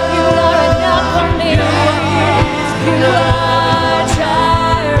enough. You are enough for me. You are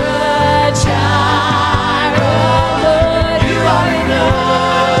Jireh, Jireh, Lord. You are enough.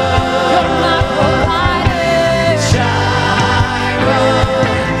 You're my provider, Jireh.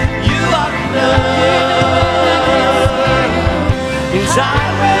 You are enough. And I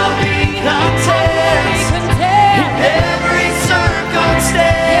will be content in every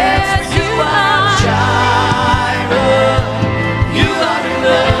circumstance. You are Jireh. You are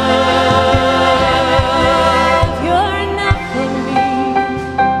enough. You're enough for me.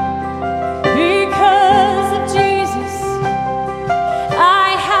 Because of Jesus,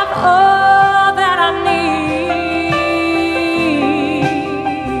 I have all that I need.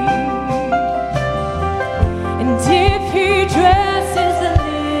 And if He dresses the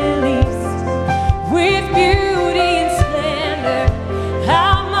lilies with beauty and splendor,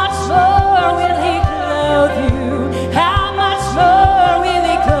 how much more will He clothe you? How much more will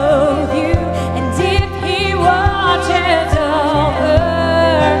He clothe you? And if He watches over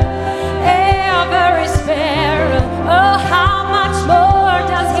every sparrow, oh, how much more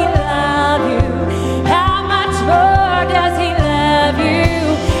does He love you? How much more does He love you?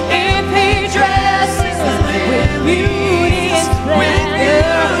 If He dresses with beauty and splendor,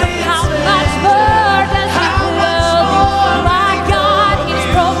 how much more does He clothe you? My God is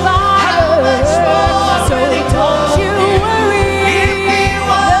provider, so don't you worry.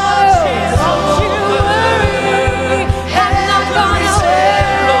 Don't you worry. I'm not gonna worry.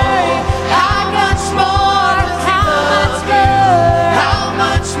 How much more? How much more? How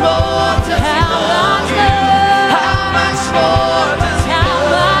much more does He love you? How much more does He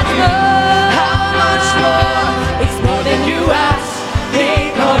love you? How much more? It's more than you ask,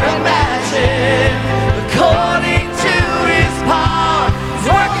 think, or imagine. According to His power, it's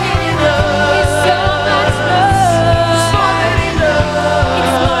working in us. It's so much more. It's more than enough.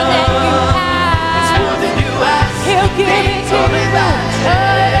 It's more than you ask. It's more than you ask. He'll give it to you.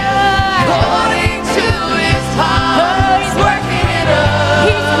 According to His power, He's working in us.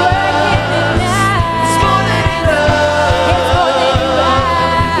 He's working in us. It's more than enough.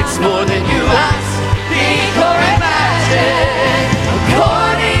 It's more than you ask. Think or imagine.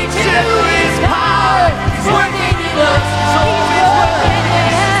 According to His power, He's working in us. So it's working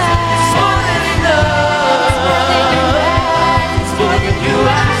in us. It's more than enough. It's more than you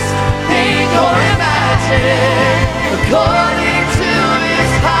ask. Think or imagine. According to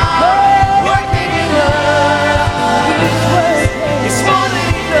His power, working in us. It's more than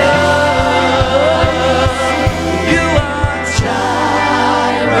enough. You are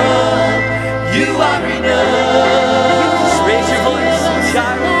Jireh. You are enough. Just raise your voice.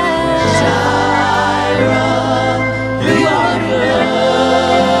 Jireh. Jireh. You are enough.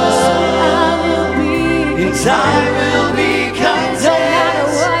 And I will be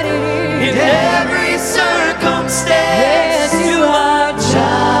content in every circumstance. You are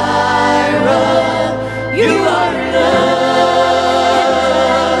Jireh. You are enough.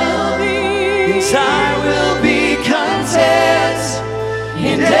 And I will be content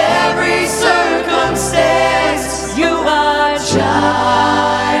in every circumstance. You are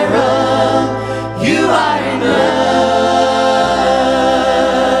Jireh. You are enough.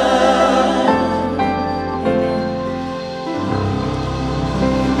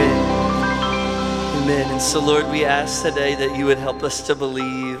 Amen. Amen. And so, Lord, we ask today that you would help us to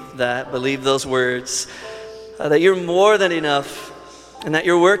believe those words, that you're more than enough, and that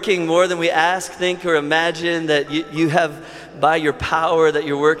you're working more than we ask, think, or imagine, that you have, by your power, that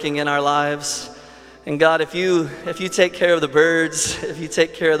you're working in our lives. And God, if you take care of the birds, if you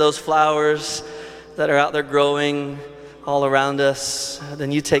take care of those flowers that are out there growing all around us,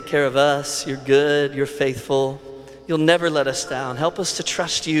 then you take care of us. You're good, you're faithful. You'll never let us down. Help us to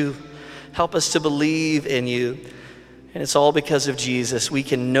trust you. Help us to believe in you. And it's all because of Jesus. We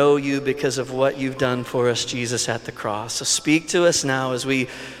can know you because of what you've done for us, Jesus, at the cross. So speak to us now as we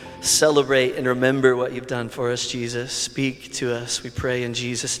celebrate and remember what you've done for us, Jesus. Speak to us, we pray in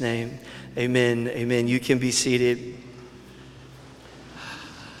Jesus' name. Amen. Amen. You can be seated.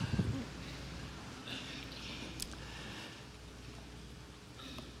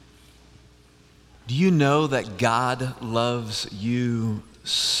 Do you know that God loves you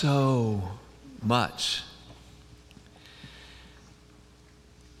so much?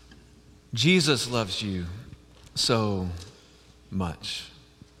 Jesus loves you so much.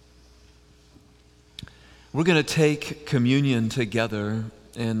 We're going to take communion together,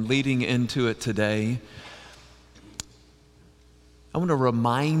 and leading into it today, I want to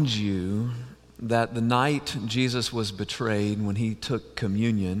remind you that the night Jesus was betrayed, when he took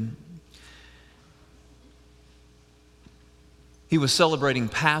communion, he was celebrating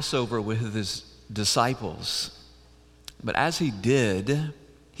Passover with his disciples. But as he did,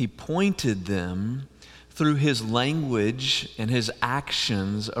 he pointed them through his language and his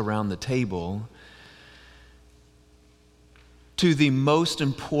actions around the table to the most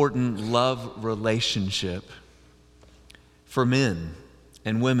important love relationship for men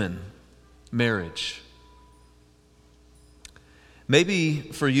and women, marriage. Maybe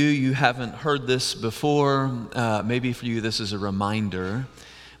for you, you haven't heard this before. Maybe for you, this is a reminder.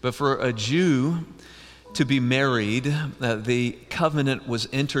 But for a Jew to be married, the covenant was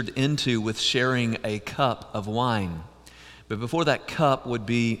entered into with sharing a cup of wine. But before that cup would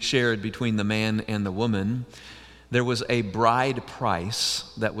be shared between the man and the woman, there was a bride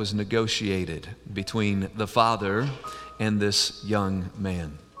price that was negotiated between the father and this young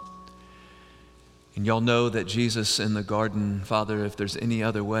man. And y'all know that Jesus in the garden, Father, if there's any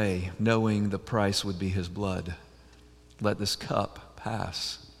other way, knowing the price would be his blood, let this cup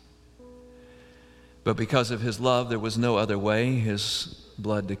pass. But because of his love, there was no other way, his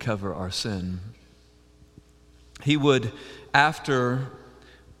blood to cover our sin. He would, after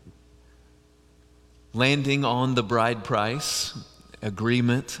landing on the bride price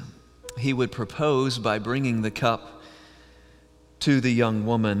agreement, he would propose by bringing the cup to the young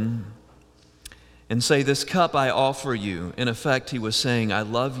woman and say, "This cup I offer you." In effect, he was saying, "I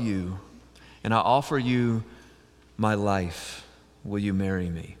love you, and I offer you my life. Will you marry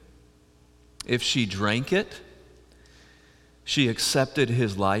me?" If she drank it, she accepted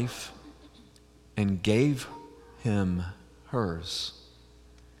his life and gave him hers.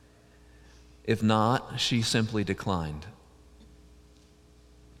 If not, she simply declined.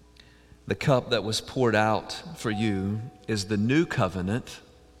 The cup that was poured out for you is the new covenant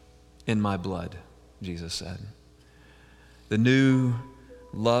in my blood, Jesus said. The new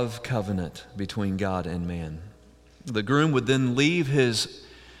love covenant between God and man. The groom would then leave his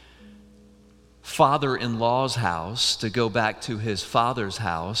father-in-law's house to go back to his father's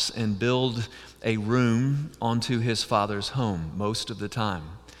house and build a room onto his father's home most of the time.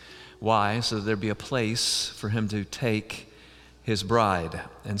 Why? So there'd be a place for him to take his bride.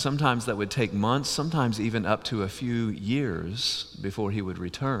 And sometimes that would take months, sometimes even up to a few years before he would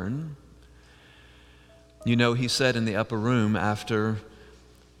return. You know, he said in the upper room after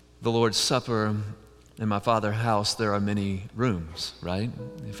the Lord's Supper, "In my Father's house there are many rooms," right?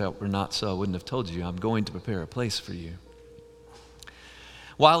 If it were not so, I wouldn't have told you. I'm going to prepare a place for you.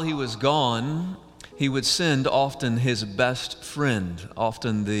 While he was gone, he would send often his best friend,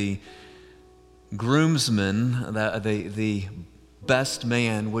 often the groomsman, the best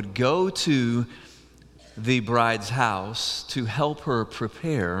man, would go to the bride's house to help her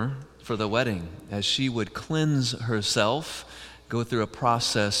prepare for the wedding, as she would cleanse herself, go through a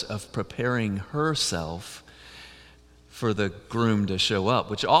process of preparing herself for the groom to show up,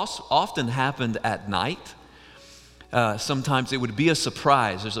 which also often happened at night. Sometimes it would be a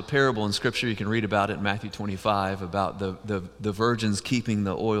surprise. There's a parable in Scripture, you can read about it in Matthew 25, about the virgins keeping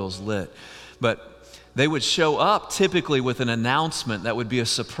the oils lit. But they would show up typically with an announcement that would be a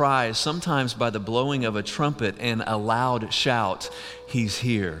surprise, sometimes by the blowing of a trumpet and a loud shout, "He's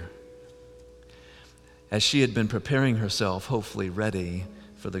here," as she had been preparing herself, hopefully ready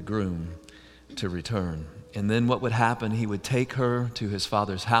for the groom to return. And then what would happen? He would take her to his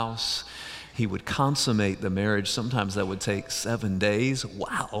father's house. He would consummate the marriage. Sometimes that would take 7 days.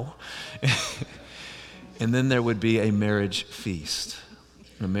 Wow. And then there would be a marriage feast.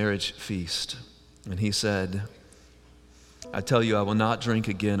 A marriage feast. And he said, "I tell you, I will not drink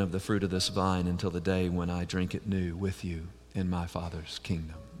again of the fruit of this vine until the day when I drink it new with you in my Father's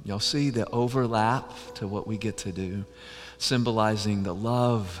kingdom." Y'all see the overlap to what we get to do, symbolizing the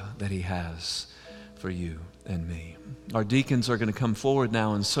love that he has for you and me. Our deacons are going to come forward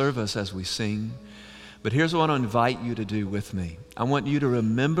now and serve us as we sing. But here's what I want to invite you to do with me. I want you to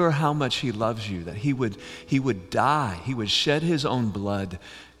remember how much he loves you, that he would die, he would shed his own blood,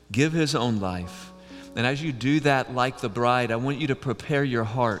 give his own life. And as you do that, like the bride, I want you to prepare your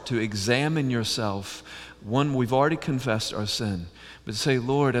heart to examine yourself. One, we've already confessed our sin, but say,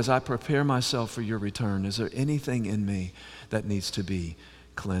 Lord, as I prepare myself for your return, is there anything in me that needs to be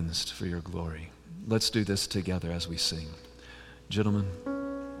cleansed for your glory? Let's do this together as we sing. Gentlemen.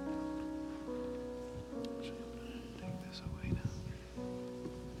 Take this away now.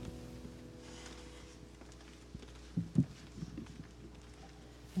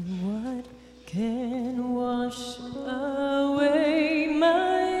 What can wash away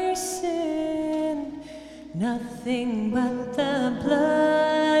my sin? Nothing but the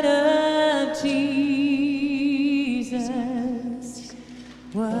blood of Jesus.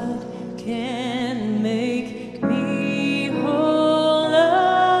 What can make me whole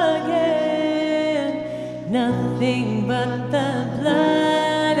again? Nothing but the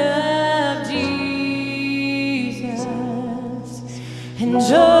blood of Jesus. And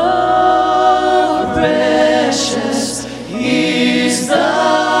oh, precious is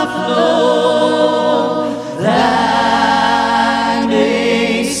the flow that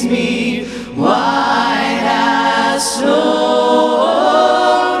makes me white as snow.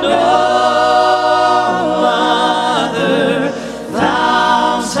 No other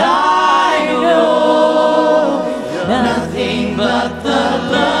fount I know, nothing but the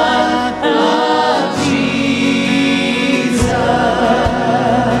blood of Jesus.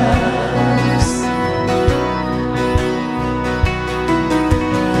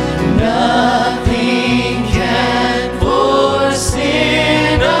 Nothing can force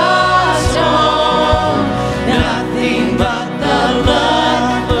sin atone, nothing but the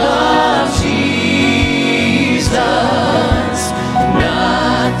blood of Jesus.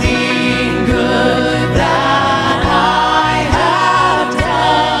 Nothing good that I have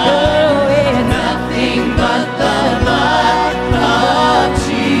done, nothing but the blood of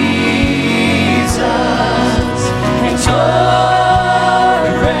Jesus. And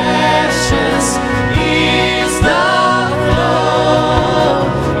oh, precious is the flow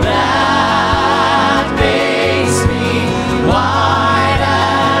that makes me white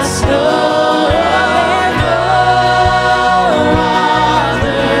as snow. No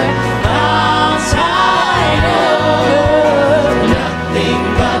other fount I know, nothing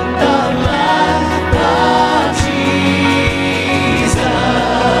but the blood of Jesus.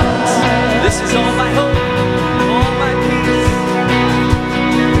 This is all my hope, all my peace.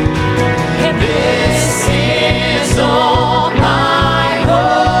 And this is all my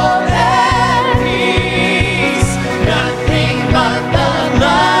hope and peace, nothing but the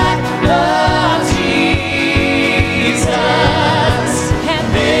blood of Jesus. And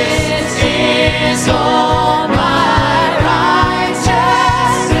this is all my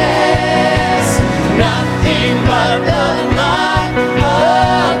righteousness, nothing but the blood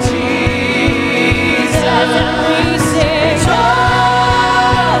of Jesus. And we sing, oh,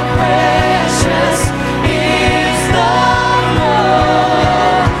 precious is the flow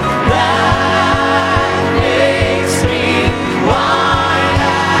that makes me white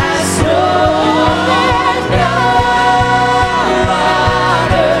as snow. And no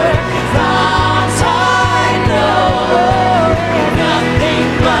other fount I know, nothing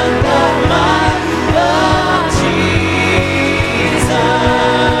but the blood of Jesus.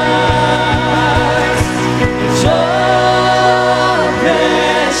 So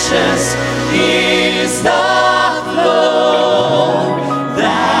precious is the flow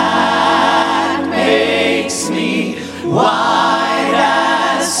that makes me white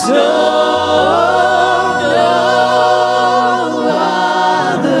as snow. No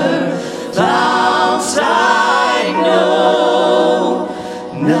other fount I know,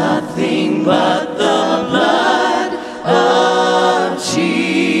 nothing but the blood of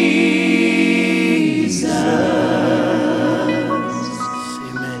Jesus.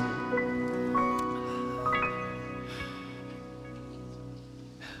 Amen.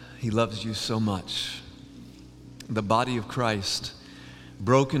 He loves you so much. The body of Christ,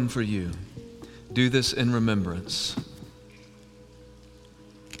 broken for you. Do this in remembrance.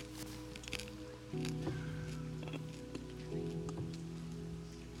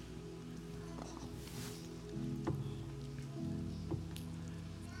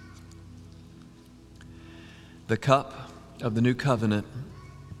 The cup of the new covenant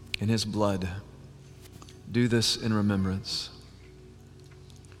in his blood. Do this in remembrance.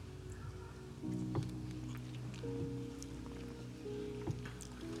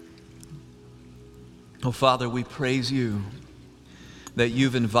 Oh, Father, we praise you that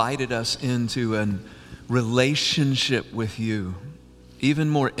you've invited us into a relationship with you, even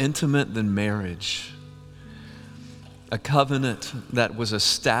more intimate than marriage. a covenant that was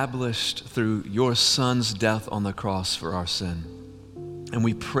established through your Son's death on the cross for our sin. And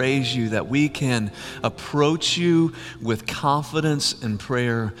we praise you that we can approach you with confidence and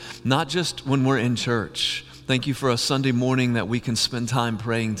prayer, not just when we're in church. Thank you for a Sunday morning that we can spend time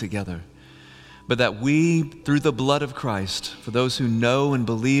praying together. But that we, through the blood of Christ, for those who know and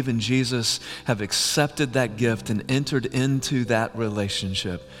believe in Jesus, have accepted that gift and entered into that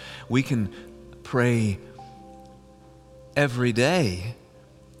relationship. We can pray every day,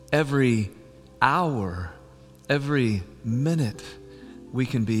 every hour, every minute. We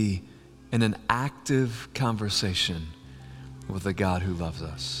can be in an active conversation with a God who loves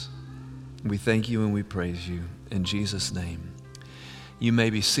us. We thank you and we praise you in Jesus' name. You may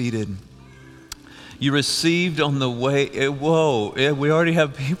be seated. You received on the way, we already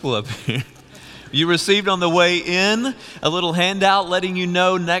have people up here. You received on the way in a little handout letting you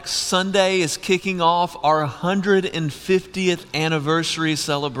know next Sunday is kicking off our 150th anniversary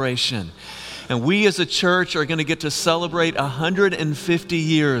celebration. And we as a church are going to get to celebrate 150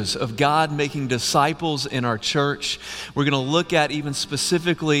 years of God making disciples in our church. We're going to look at even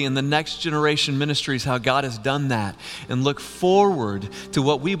specifically in the Next Generation Ministries how God has done that and look forward to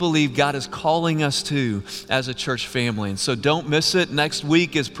what we believe God is calling us to as a church family. And so don't miss it. Next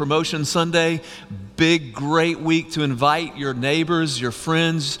week is Promotion Sunday. Big, great week to invite your neighbors, your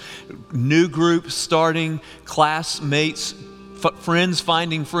friends, new groups starting, classmates, friends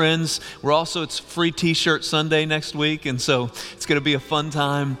finding friends. It's free t-shirt Sunday next week, and so it's going to be a fun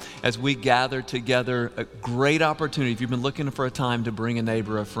time as we gather together. A great opportunity. If you've been looking for a time to bring a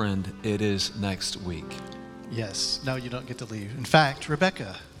neighbor, a friend, it is next week. Yes. No, you don't get to leave. In fact,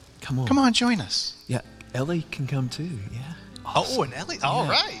 Rebecca, come on, join us. Yeah, Ellie can come too. Yeah. Awesome. Oh, and Ellie. All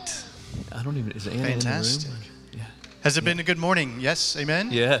right. Is Anna Fantastic. in the room? Yeah. Has it been a good morning? Yes. Amen.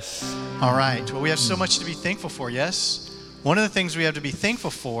 Yes. All right. Well, we have so much to be thankful for. Yes. One of the things we have to be thankful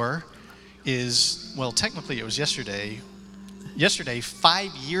for is, well, technically it was yesterday. Yesterday,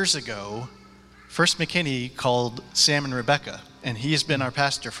 5 years ago, First McKinney called Sam and Rebecca, and he has been our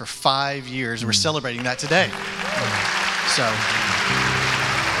pastor for 5 years. We're celebrating that today. So,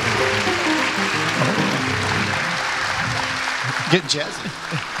 getting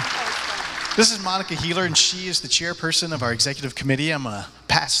jazzy. This is Monica Healer, and she is the chairperson of our executive committee. I'm going to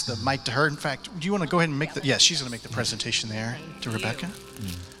pass the mic to her. In fact, do you want to go ahead and make yes, she's going to make the presentation there to Rebecca.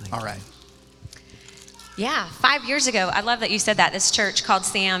 All right. Yeah, 5 years ago, I love that you said that. This church called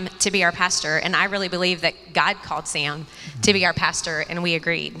Sam to be our pastor, and I really believe that God called Sam to be our pastor, and we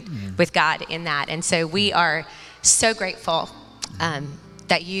agreed with God in that. And so we are so grateful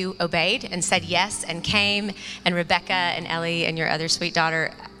that you obeyed and said yes and came, and Rebecca and Ellie and your other sweet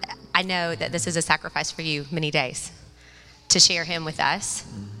daughter. I know that this is a sacrifice for you many days to share him with us.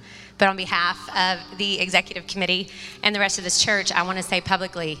 But on behalf of the executive committee and the rest of this church, I want to say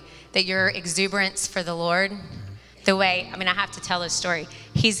publicly that your exuberance for the Lord, I have to tell this story.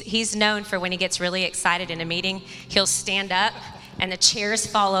 He's known for when he gets really excited in a meeting, he'll stand up and the chairs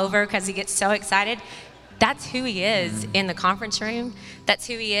fall over because he gets so excited. That's who he is in the conference room. That's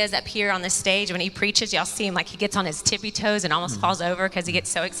who he is up here on the stage. When he preaches, y'all see him like he gets on his tippy toes and almost falls over because he gets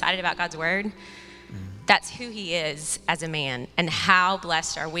so excited about God's word. That's who he is as a man. And how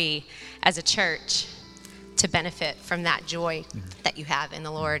blessed are we as a church to benefit from that joy that you have in the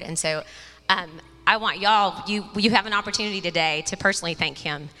Lord. And so I want y'all, you have an opportunity today to personally thank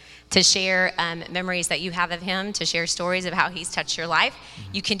him, to share memories that you have of him, to share stories of how he's touched your life.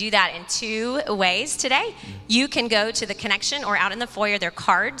 You can do that in two ways today. You can go to the connection or out in the foyer, there are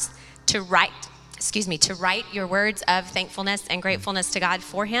cards to write your words of thankfulness and gratefulness to God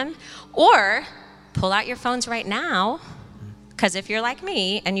for him. Or pull out your phones right now, because if you're like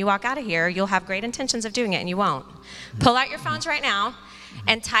me and you walk out of here, you'll have great intentions of doing it and you won't. Pull out your phones right now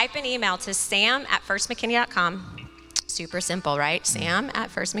and type an email to sam@firstmckinney.com. Super simple, right?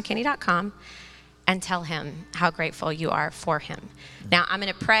 sam@firstmckinney.com, and tell him how grateful you are for him. Now, I'm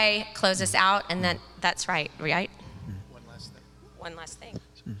going to pray, close us out, and then that's right? One last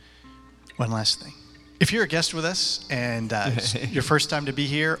thing. If you're a guest with us and it's your first time to be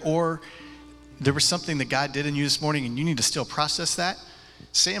here, or there was something that God did in you this morning and you need to still process that,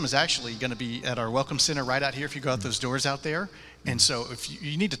 Sam is actually going to be at our Welcome Center right out here if you go out those doors out there. And so if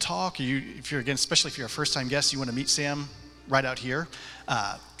you need to talk, especially if you're a first-time guest, you want to meet Sam right out here.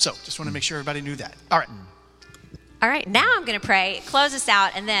 So just want to make sure everybody knew that. All right, now I'm going to pray, close us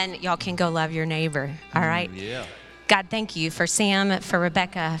out, and then y'all can go love your neighbor, all right? Yeah. God, thank you for Sam, for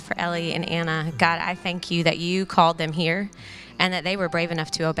Rebecca, for Ellie and Anna. God, I thank you that you called them here and that they were brave enough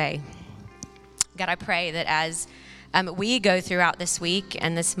to obey. God, I pray that as we go throughout this week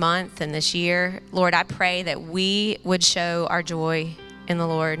and this month and this year. Lord, I pray that we would show our joy in the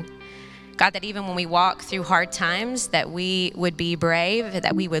Lord. God, that even when we walk through hard times, that we would be brave,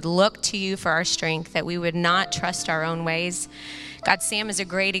 that we would look to you for our strength, that we would not trust our own ways. God, Sam is a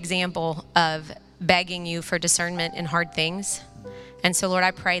great example of begging you for discernment in hard things. And so, Lord,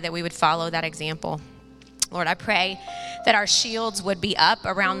 I pray that we would follow that example. Lord, I pray that our shields would be up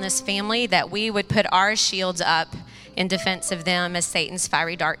around this family, that we would put our shields up in defense of them as Satan's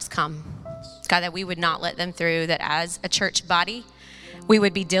fiery darts come. God, that we would not let them through, that as a church body, we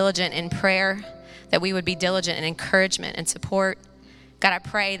would be diligent in prayer, that we would be diligent in encouragement and support. God, I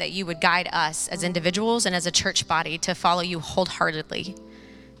pray that you would guide us as individuals and as a church body to follow you wholeheartedly.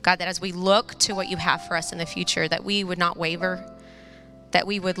 God, that as we look to what you have for us in the future, that we would not waver, that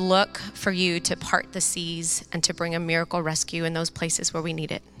we would look for you to part the seas and to bring a miracle rescue in those places where we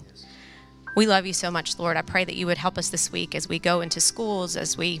need it. We love you so much, Lord. I pray that you would help us this week as we go into schools,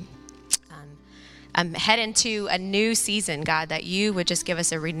 as we head into a new season, God, that you would just give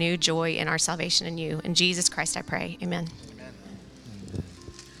us a renewed joy in our salvation in you. In Jesus Christ, I pray. Amen. Amen.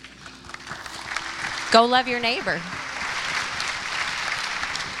 Go love your neighbor.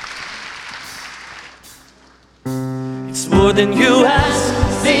 It's more than you ask,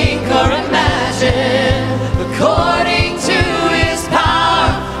 think, or imagine, according to his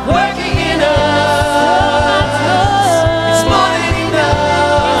power working in us. It's more than enough.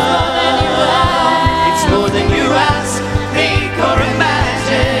 It's more than you ask, think, or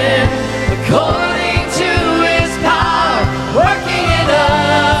imagine, according to his power working in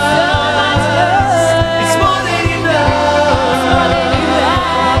us. It's more than enough.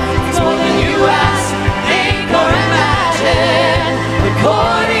 It's more than you ask, think, or imagine,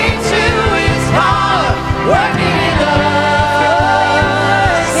 according to his power working in us.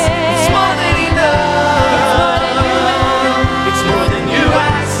 It's more than enough. It's more than you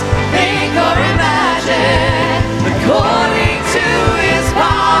ask, think, or imagine, according to his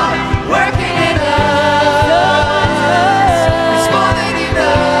power working in us. It's more than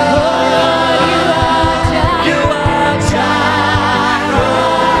enough. You are Jireh.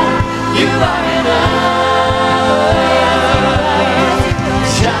 You are enough.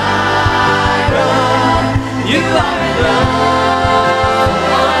 Jireh. You are enough.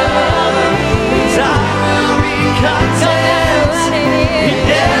 I will be content in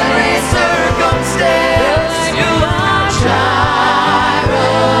every circumstance. You are Jireh.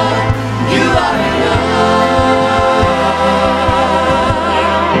 You are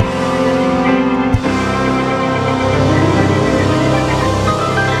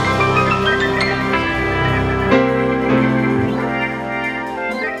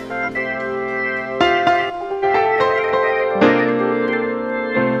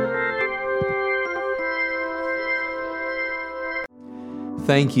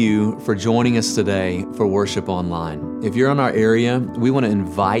Thank you for joining us today for Worship Online. If you're in our area, we want to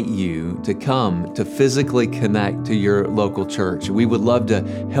invite you to come to physically connect to your local church. We would love to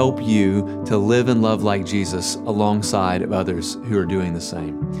help you to live and love like Jesus alongside of others who are doing the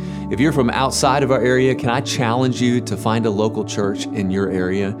same. If you're from outside of our area, can I challenge you to find a local church in your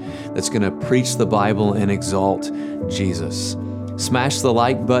area that's going to preach the Bible and exalt Jesus? Smash the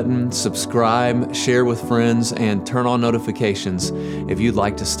like button, subscribe, share with friends, and turn on notifications if you'd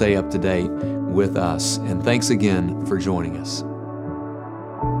like to stay up to date with us. And thanks again for joining us.